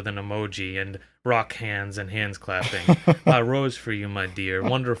rose with an emoji and rock hands and hands clapping. A rose for you, my dear.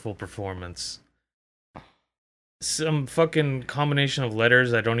 Wonderful performance. Some fucking combination of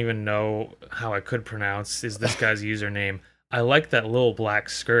letters I don't even know how I could pronounce is this guy's username. I like that little black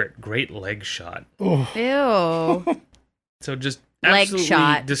skirt. Great leg shot. Oh, Ew. So just Leg absolutely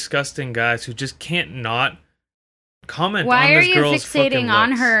shot. disgusting guys who just can't not comment Why on are this you girl's fucking fixating on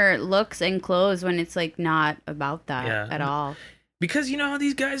looks. her looks and clothes when it's like not about that Yeah. at all? Because you know how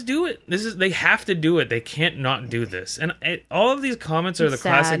these guys do it. They have to do it. They can't not do this. And all of these comments are It's the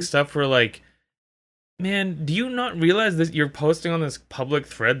classic sad. stuff where like, man, do you not realize that you're posting on this public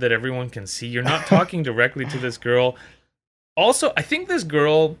thread that everyone can see? You're not talking directly to this girl. Also, I think this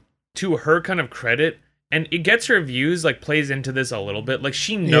girl, to her kind of credit, and it gets her views, like plays into this a little bit. Like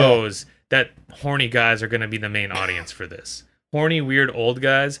she knows that horny guys are going to be the main audience for this. Horny, weird, old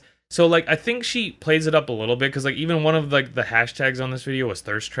guys. So like I think she plays it up a little bit because like even one of like the hashtags on this video was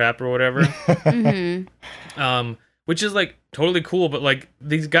thirst trap or whatever. Mm-hmm. Which is like totally cool, but like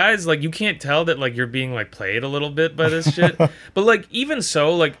these guys, like you can't tell that like you're being like played a little bit by this shit. But like even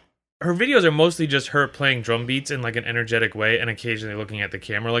so, like her videos are mostly just her playing drum beats in like an energetic way and occasionally looking at the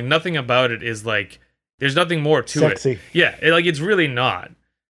camera. Like nothing about it is like there's nothing more to Sexy. it. Yeah, like it's really not.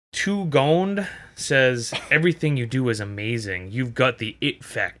 Tu Gond says everything you do is amazing. You've got the it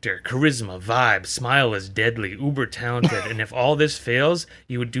factor, charisma, vibe, smile is deadly, uber talented, and if all this fails,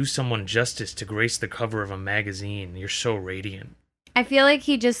 you would do someone justice to grace the cover of a magazine. You're so radiant. I feel like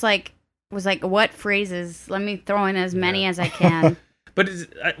he just like was like, what phrases? Let me throw in as many as I can. But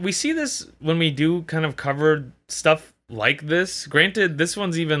we see this when we do kind of cover stuff like this. Granted, this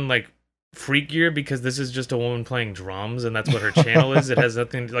one's even like freakier because this is just a woman playing drums and that's what her channel is. It has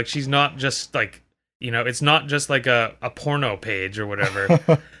nothing, like she's not just like, you know, it's not just like a porno page or whatever.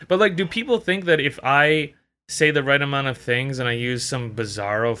 But like, do people think that if I say the right amount of things and I use some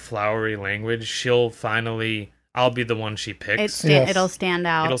bizarro flowery language, I'll be the one she picks. Yes. It'll stand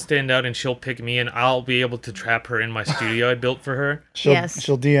out. It'll stand out and she'll pick me and I'll be able to trap her in my studio I built for her. She'll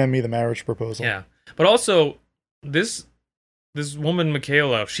DM me the marriage proposal. Yeah. But also, this woman,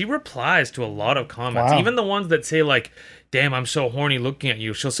 Michaela, she replies to a lot of comments. Wow. Even the ones that say, like, damn, I'm so horny looking at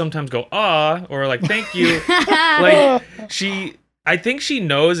you. She'll sometimes go, ah, or like, thank you. Like, I think she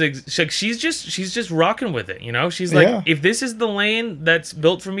knows, she's just rocking with it, you know? She's like, Yeah. if this is the lane that's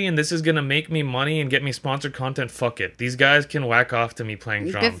built for me and this is going to make me money and get me sponsored content, fuck it. These guys can whack off to me playing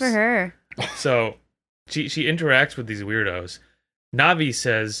drums. Good for her. So she interacts with these weirdos. Navi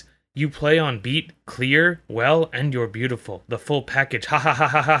says, you play on beat, clear, well, and you're beautiful. The full package. Ha ha ha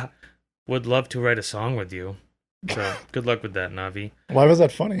ha ha. Would love to write a song with you. So good luck with that, Navi. Why was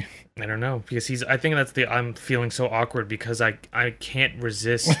that funny? I don't know. Because I'm feeling so awkward because I can't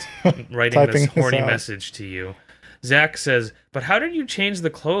resist writing Typing this this horny out. message to you. Zach says, but how did you change the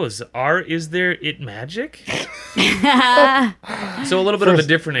clothes? Is there it magic? So a little bit of a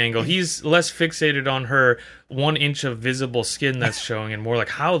different angle. He's less fixated on her 1 inch of visible skin that's showing and more like,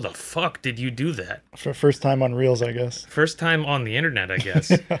 how the fuck did you do that? For first time on Reels, I guess. First time on the internet, I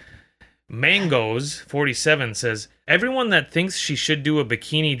guess. Mangoes47 says, everyone that thinks she should do a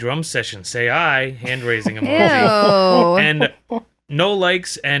bikini drum session, say I, hand raising emoji. Ew. And no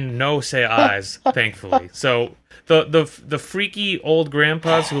likes and no say eyes, thankfully. So the freaky old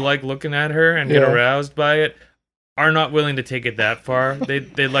grandpas who like looking at her and get Yeah. aroused by it are not willing to take it that far.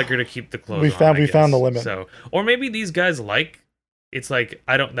 They'd like her to keep the clothes We on, found- I we found guess. the limit. So, or maybe these guys it's like,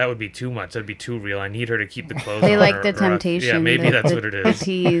 that would be too much. That'd be too real. I need her to keep the clothes on. They like or- the or- temptation. Yeah, maybe the, that's the, what it the is.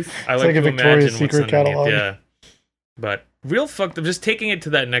 tease. I It's like like a to Victoria's imagine what's Secret underneath, catalog. yeah. But real fucked up, just taking it to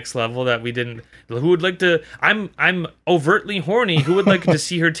that next level that we didn't. Who would like to? I'm overtly horny. Who would like to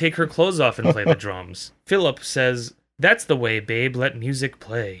see her take her clothes off and play the drums? Philip says, "That's the way, babe. Let music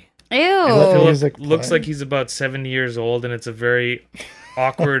play." Ew. Philip music looks play. like he's about 70 years old, and it's a very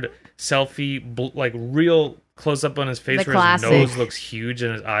awkward selfie, like real close up on his face The where classic. his nose looks huge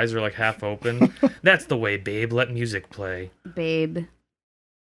and his eyes are like half open. That's the way, babe. Let music play. Babe.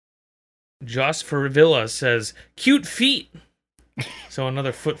 Joss Fervilla says, cute feet. So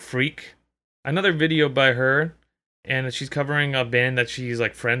another foot freak. Another video by her. And she's covering a band that she's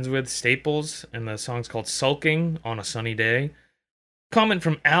like friends with, Staples. And the song's called Sulking on a Sunny Day. Comment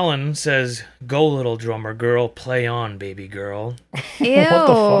from Alan says, go little drummer girl, play on baby girl. Ew.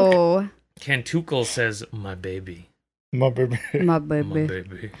 What Cantukel says, my baby. My baby. My My baby.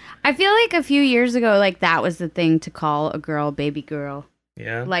 baby. I feel like a few years ago, like that was the thing to call a girl baby girl.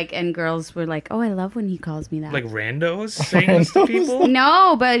 Yeah. Like, and girls were like, "Oh, I love when he calls me that." Like randos saying this to people?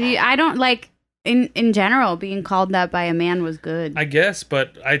 no, but I don't like. In general, being called that by a man was good. I guess,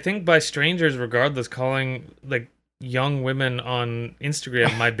 but I think by strangers, regardless, calling like young women on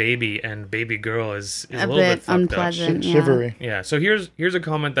Instagram my baby and baby girl is a a little bit bit fucked unpleasant. Yeah. Shivery. up. Yeah. So here's a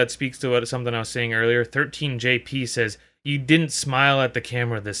comment that speaks to something I was saying earlier. 13JP says, "You didn't smile at the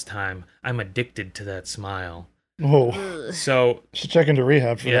camera this time. I'm addicted to that smile." Oh, So should check into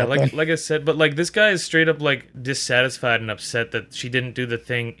rehab for yeah, that. then. like I said, but like this guy is straight up like dissatisfied and upset that she didn't do the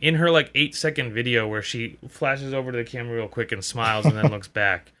thing in her like 8-second video where she flashes over to the camera real quick and smiles and then looks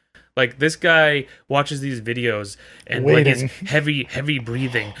back. Like this guy watches these videos and like Waiting. is heavy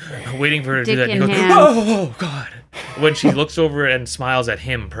breathing, waiting for her to do Dick that. And he in goes, hand. oh God! When she looks over and smiles at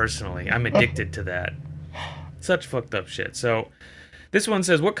him personally, I'm addicted to that. Such fucked up shit. So. This one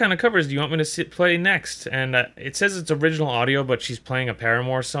says, what kind of covers do you want me to play next? And it says it's original audio, but she's playing a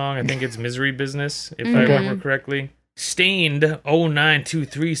Paramore song. I think it's Misery Business, if I remember correctly.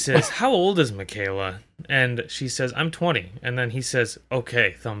 Stained0923 says, how old is Michaela? And she says, I'm 20. And then he says,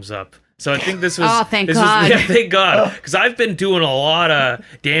 okay, thumbs up. So I think this was... Oh, thank this God. yeah, thank God. Because I've been doing a lot of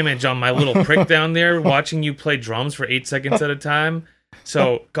damage on my little prick down there, watching you play drums for 8 seconds at a time.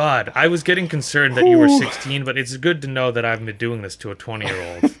 So, God, I was getting concerned that you were 16, but it's good to know that I've been doing this to a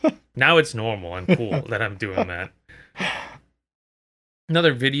 20-year-old. Now it's normal and cool that I'm doing that.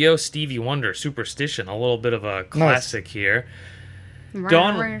 Another video, Stevie Wonder, Superstition, a little bit of a classic here. There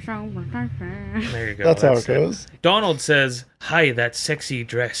you go. That's how it goes. Donald says, hi, that sexy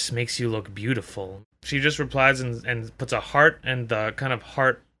dress makes you look beautiful. She just replies and puts a heart and the kind of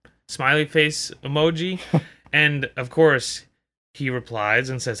heart smiley face emoji. And, of course... He replies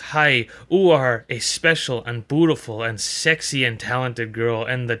and says, hi, you are a special and beautiful and sexy and talented girl,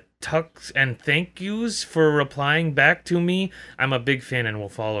 and the tucks and thank yous for replying back to me. I'm a big fan and will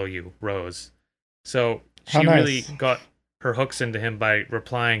follow you, Rose. So she How nice. really got her hooks into him by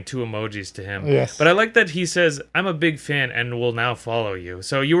replying 2 emojis to him. Yes. But I like that he says, I'm a big fan and will now follow you.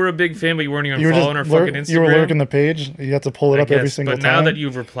 So you were a big fan, but you weren't even You were following her just fucking Instagram. You were lurking the page. You had to pull it I up every guess, single but time. now that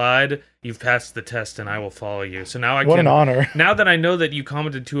you've replied, you've passed the test and I will follow you. So now I What can, an honor. Now that I know that you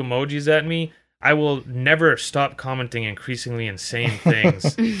commented 2 emojis at me, I will never stop commenting increasingly insane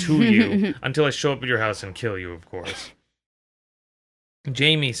things to you until I show up at your house and kill you, of course.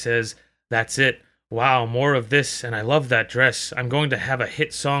 Jamie says, that's it. Wow, more of this, and I love that dress. I'm going to have a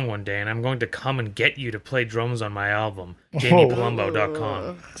hit song one day, and I'm going to come and get you to play drums on my album.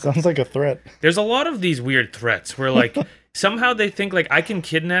 JamiePalumbo.com. Sounds like a threat. There's a lot of these weird threats where, like, somehow they think, like, I can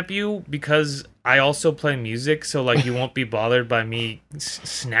kidnap you because I also play music, so, like, you won't be bothered by me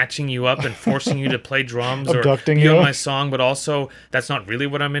snatching you up and forcing you to play drums Abducting or you. on my song, but also that's not really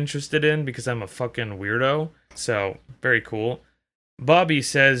what I'm interested in because I'm a fucking weirdo. So, very cool. Bobby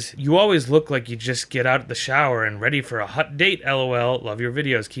says, you always look like you just get out of the shower and ready for a hot date, lol. Love your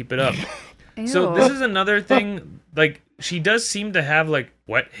videos, keep it up. So this is another thing, like, she does seem to have, like,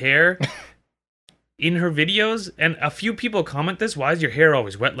 wet hair in her videos, and a few people comment this, why is your hair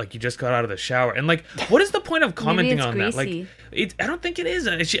always wet like you just got out of the shower? And, like, what is the point of commenting it's on greasy. that? Like, I don't think it is.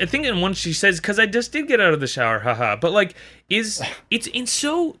 I think in one she says, because I just did get out of the shower, haha. But, like, it's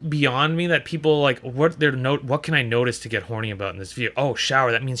so beyond me that people, like, what can I notice to get horny about in this video? Oh,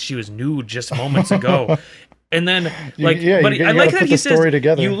 shower, that means she was nude just moments ago. And then, like, but I like that he says,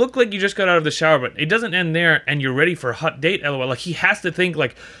 together. You look like you just got out of the shower, but it doesn't end there, and you're ready for a hot date, lol. Like, he has to think,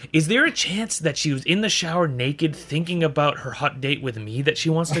 like, is there a chance that she was in the shower naked thinking about her hot date with me that she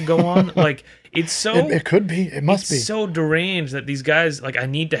wants to go on? Like, it's so... It could be. It must be. It's so deranged that these guys, like, I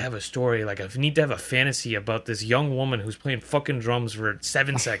need to have a story. Like, I need to have a fantasy about this young woman who's playing fucking drums for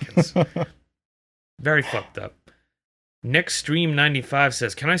 7 seconds. Very fucked up. NextStream95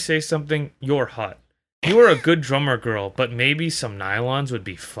 says, can I say something? You're hot. You are a good drummer, girl, but maybe some nylons would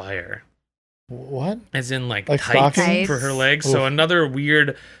be fire. What? As in, like stockings? tights for her legs. So another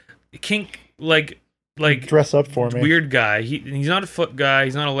weird kink, like dress up for me. Weird guy. He's not a foot guy.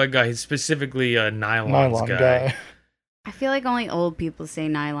 He's not a leg guy. He's specifically a nylon guy. I feel like only old people say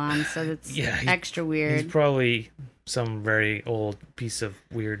nylon, so that's extra weird. He's probably some very old piece of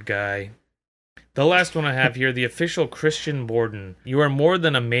weird guy. The last one I have here, the official Christian Borden. You are more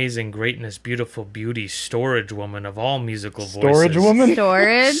than amazing, greatness, beautiful beauty, storage woman of all musical voices. Storage woman?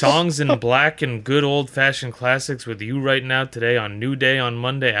 Storage? Songs in black and good old-fashioned classics with you right now today on New Day on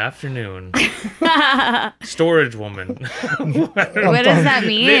Monday afternoon. Storage woman. What does that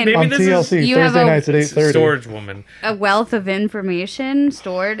mean? On TLC, Thursday nights at 8:30. Storage woman. A wealth of information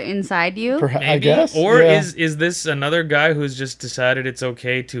stored inside you? I guess. Or is this another guy who's just decided it's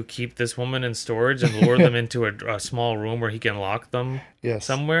okay to keep this woman in storage and lure them into a small room where he can lock them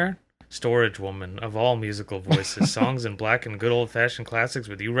somewhere? Storage woman of all musical voices, songs in black and good old-fashioned classics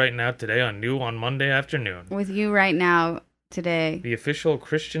with you right now today on New on Monday afternoon. With you right now today. The official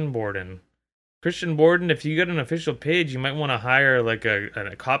Christian Borden. Christian Borden, if you get an official page, you might want to hire like a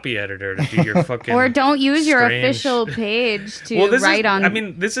copy editor to do your fucking or don't use your strange... official page to write on. I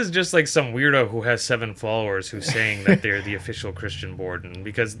mean, this is just like some weirdo who has 7 followers who's saying that they're the official Christian Borden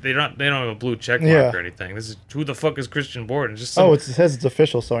because they don't have a blue check mark or anything. This is who the fuck is Christian Borden? Just some... it says it's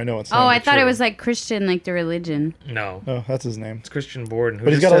official, so I know it's. I thought it was like Christian, like the religion. No, that's his name. It's Christian Borden.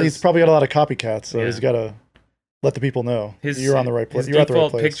 But he's probably got a lot of copycats, so he's got to let the people know you're on the right place. You're at the right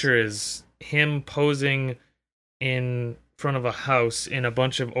place. His default picture is him posing in front of a house in a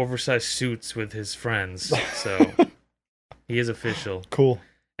bunch of oversized suits with his friends. So he is official. Cool.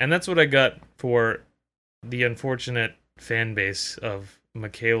 And that's what I got for the unfortunate fan base of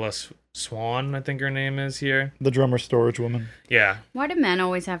Michaela Swan, I think her name is here. The drummer storage woman. Yeah. Why do men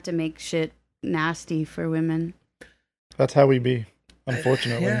always have to make shit nasty for women? That's how we be.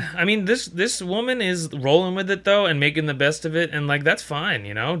 Unfortunately. Yeah, I mean, this woman is rolling with it, though, and making the best of it, and, like, that's fine,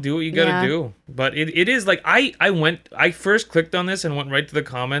 you know? Do what you gotta do. But it is, like, I first clicked on this and went right to the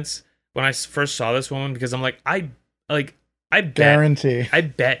comments when I first saw this woman, because I'm like, I bet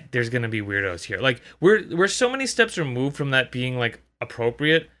there's gonna be weirdos here. Like, we're so many steps removed from that being, like,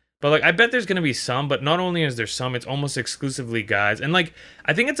 appropriate. But, like, I bet there's going to be some, but not only is there some, it's almost exclusively guys. And, like,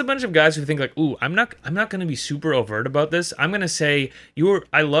 I think it's a bunch of guys who think, like, ooh, I'm not going to be super overt about this. I'm going to say,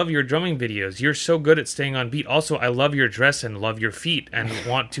 I love your drumming videos. You're so good at staying on beat. Also, I love your dress and love your feet and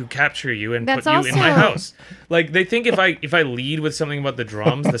want to capture you and put you in my house. Like, they think if I lead with something about the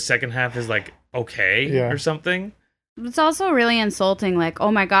drums, the second half is, like, okay or something. It's also really insulting, like, oh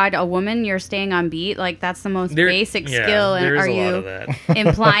my god, a woman, you're staying on beat? Like, that's the most basic skill. And are you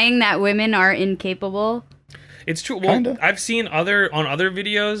implying that women are incapable? It's true. Well, Kinda. I've seen on other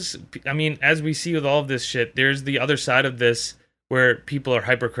videos. I mean, as we see with all of this shit, there's the other side of this where people are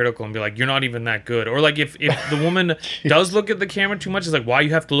hypercritical and be like, "You're not even that good," or like if the woman does look at the camera too much, it's like, "Why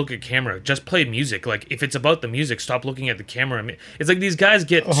you have to look at camera? Just play music." Like if it's about the music, stop looking at the camera. I mean, it's like these guys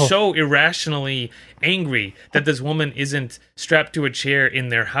get so irrationally angry that this woman isn't strapped to a chair in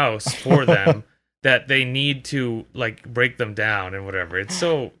their house for them that they need to like break them down and whatever. It's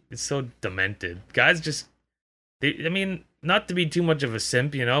so demented. Guys just. I mean, not to be too much of a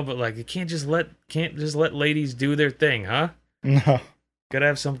simp, you know, but like you can't just let ladies do their thing, huh? No. Gotta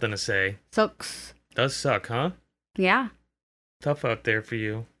have something to say. Sucks. Does suck, huh? Yeah, Tough out there for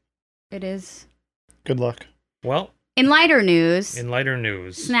you. it is. Good luck. Well, In lighter news, in lighter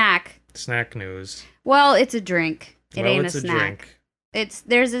news, snack. news. Well, it's a drink. It Well, ain't it's a a snack. drink.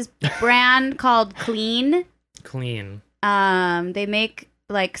 There's this brand called Clean. Clean. They make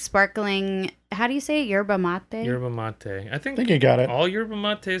like sparkling. How do you say it? Yerba mate? Yerba mate. I I think think you got it. all yerba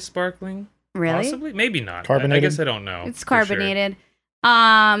mate is sparkling. Really? Possibly. Maybe not. I Carbonated? guess I don't know. It's for sure. carbonated.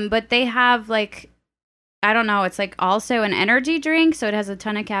 But they have like, I don't know. It's like also an energy drink, so it has a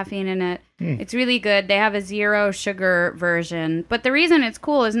ton of caffeine in it. It's really good. They have a 0 sugar version. But the reason it's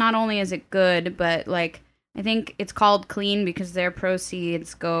cool is not only is it good, but like I think it's called Clean because their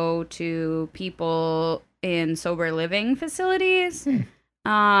proceeds go to people in sober living facilities.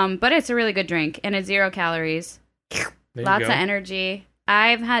 But it's a really good drink and it's 0 calories. There you Lots go. of energy.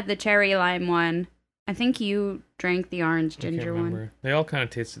 I've had the cherry lime one. I think you drank the orange I can't ginger one. remember. They all kind of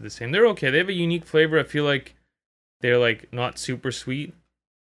tasted the same. They're okay. They have a unique flavor. I feel like they're like not super sweet.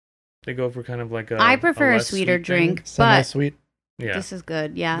 They go for kind of like I prefer a less sweeter sweet thing. drink, but Semi-sweet. Yeah. this is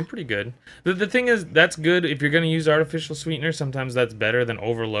good. Yeah. They're pretty good. The thing is, that's good if you're going to use artificial sweetener. Sometimes that's better than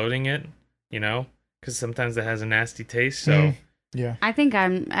overloading it, you know, because sometimes it has a nasty taste. So Yeah. I think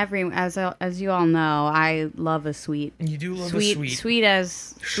as you all know, I love a sweet. you do love Sweet, a sweet, sweet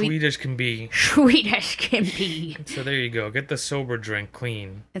as sweet as can be. sweet as can be. So there you go. Get the sober drink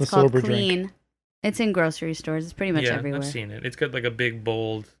clean. It's The called sober drink. Clean. It's in grocery stores. It's pretty much Yeah, everywhere. I've seen it. It's got like a big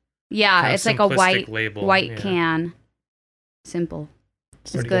bold. Yeah, kinda it's like a simplistic label. white Yeah. can. Simple.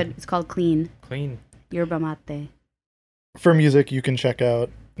 It's Pretty good. It's called Clean. Clean Yerba mate. For music, you can check out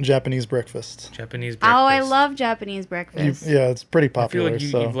Japanese Breakfast. Japanese breakfast. Oh, I love Japanese breakfast. Yeah, it's pretty I feel popular. like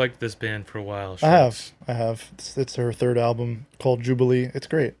so you've liked this band for a while. I have. Schwartz. I have. It's her third album called Jubilee. It's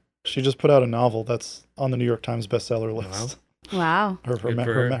great. She just put out a novel that's on the New York Times bestseller list. Wow. Her Good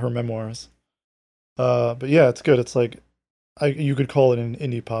for her. her memoirs. But yeah, it's good. It's like you could call it an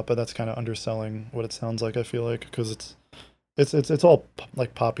indie pop, but that's kind of underselling what it sounds like. I feel like because it's all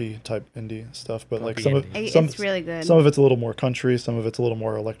like poppy type indie stuff, but like Poppy indie. It's really good. some of it's a little more country, some of it's a little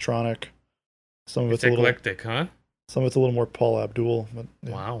more electronic, some of It's it's a little eclectic, huh? some of it's a little more Paul Abdul. But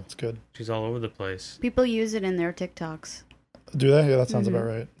yeah, Wow. it's good. She's all over the place. People use it in their TikToks. Do they? Yeah, that sounds Mhm. about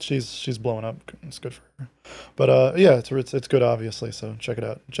right. She's blowing up. It's good for her. But yeah, it's good obviously. So check it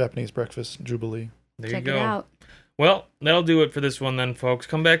out. Japanese Breakfast Jubilee. There Check you it go. out. Well, that'll do it for this one then, folks.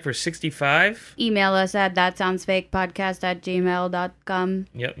 Come back for 65. Email us at thatsoundsfakepodcast@gmail.com.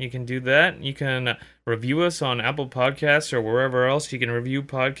 Yep, you can do that. You can review us on Apple Podcasts or wherever else you can review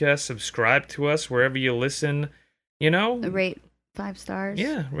podcasts. Subscribe to us wherever you listen. You know, Rate 5 stars.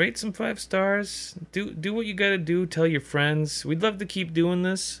 yeah, rate some 5 stars. Do what you gotta do. Tell your friends. We'd love to keep doing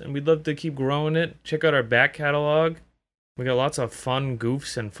this, and we'd love to keep growing it. Check out our back catalog. We got lots of fun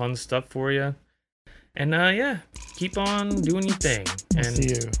goofs and fun stuff for you. And yeah, keep on doing your thing. And See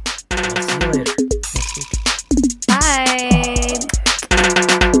you I'll see you later. next week. Bye.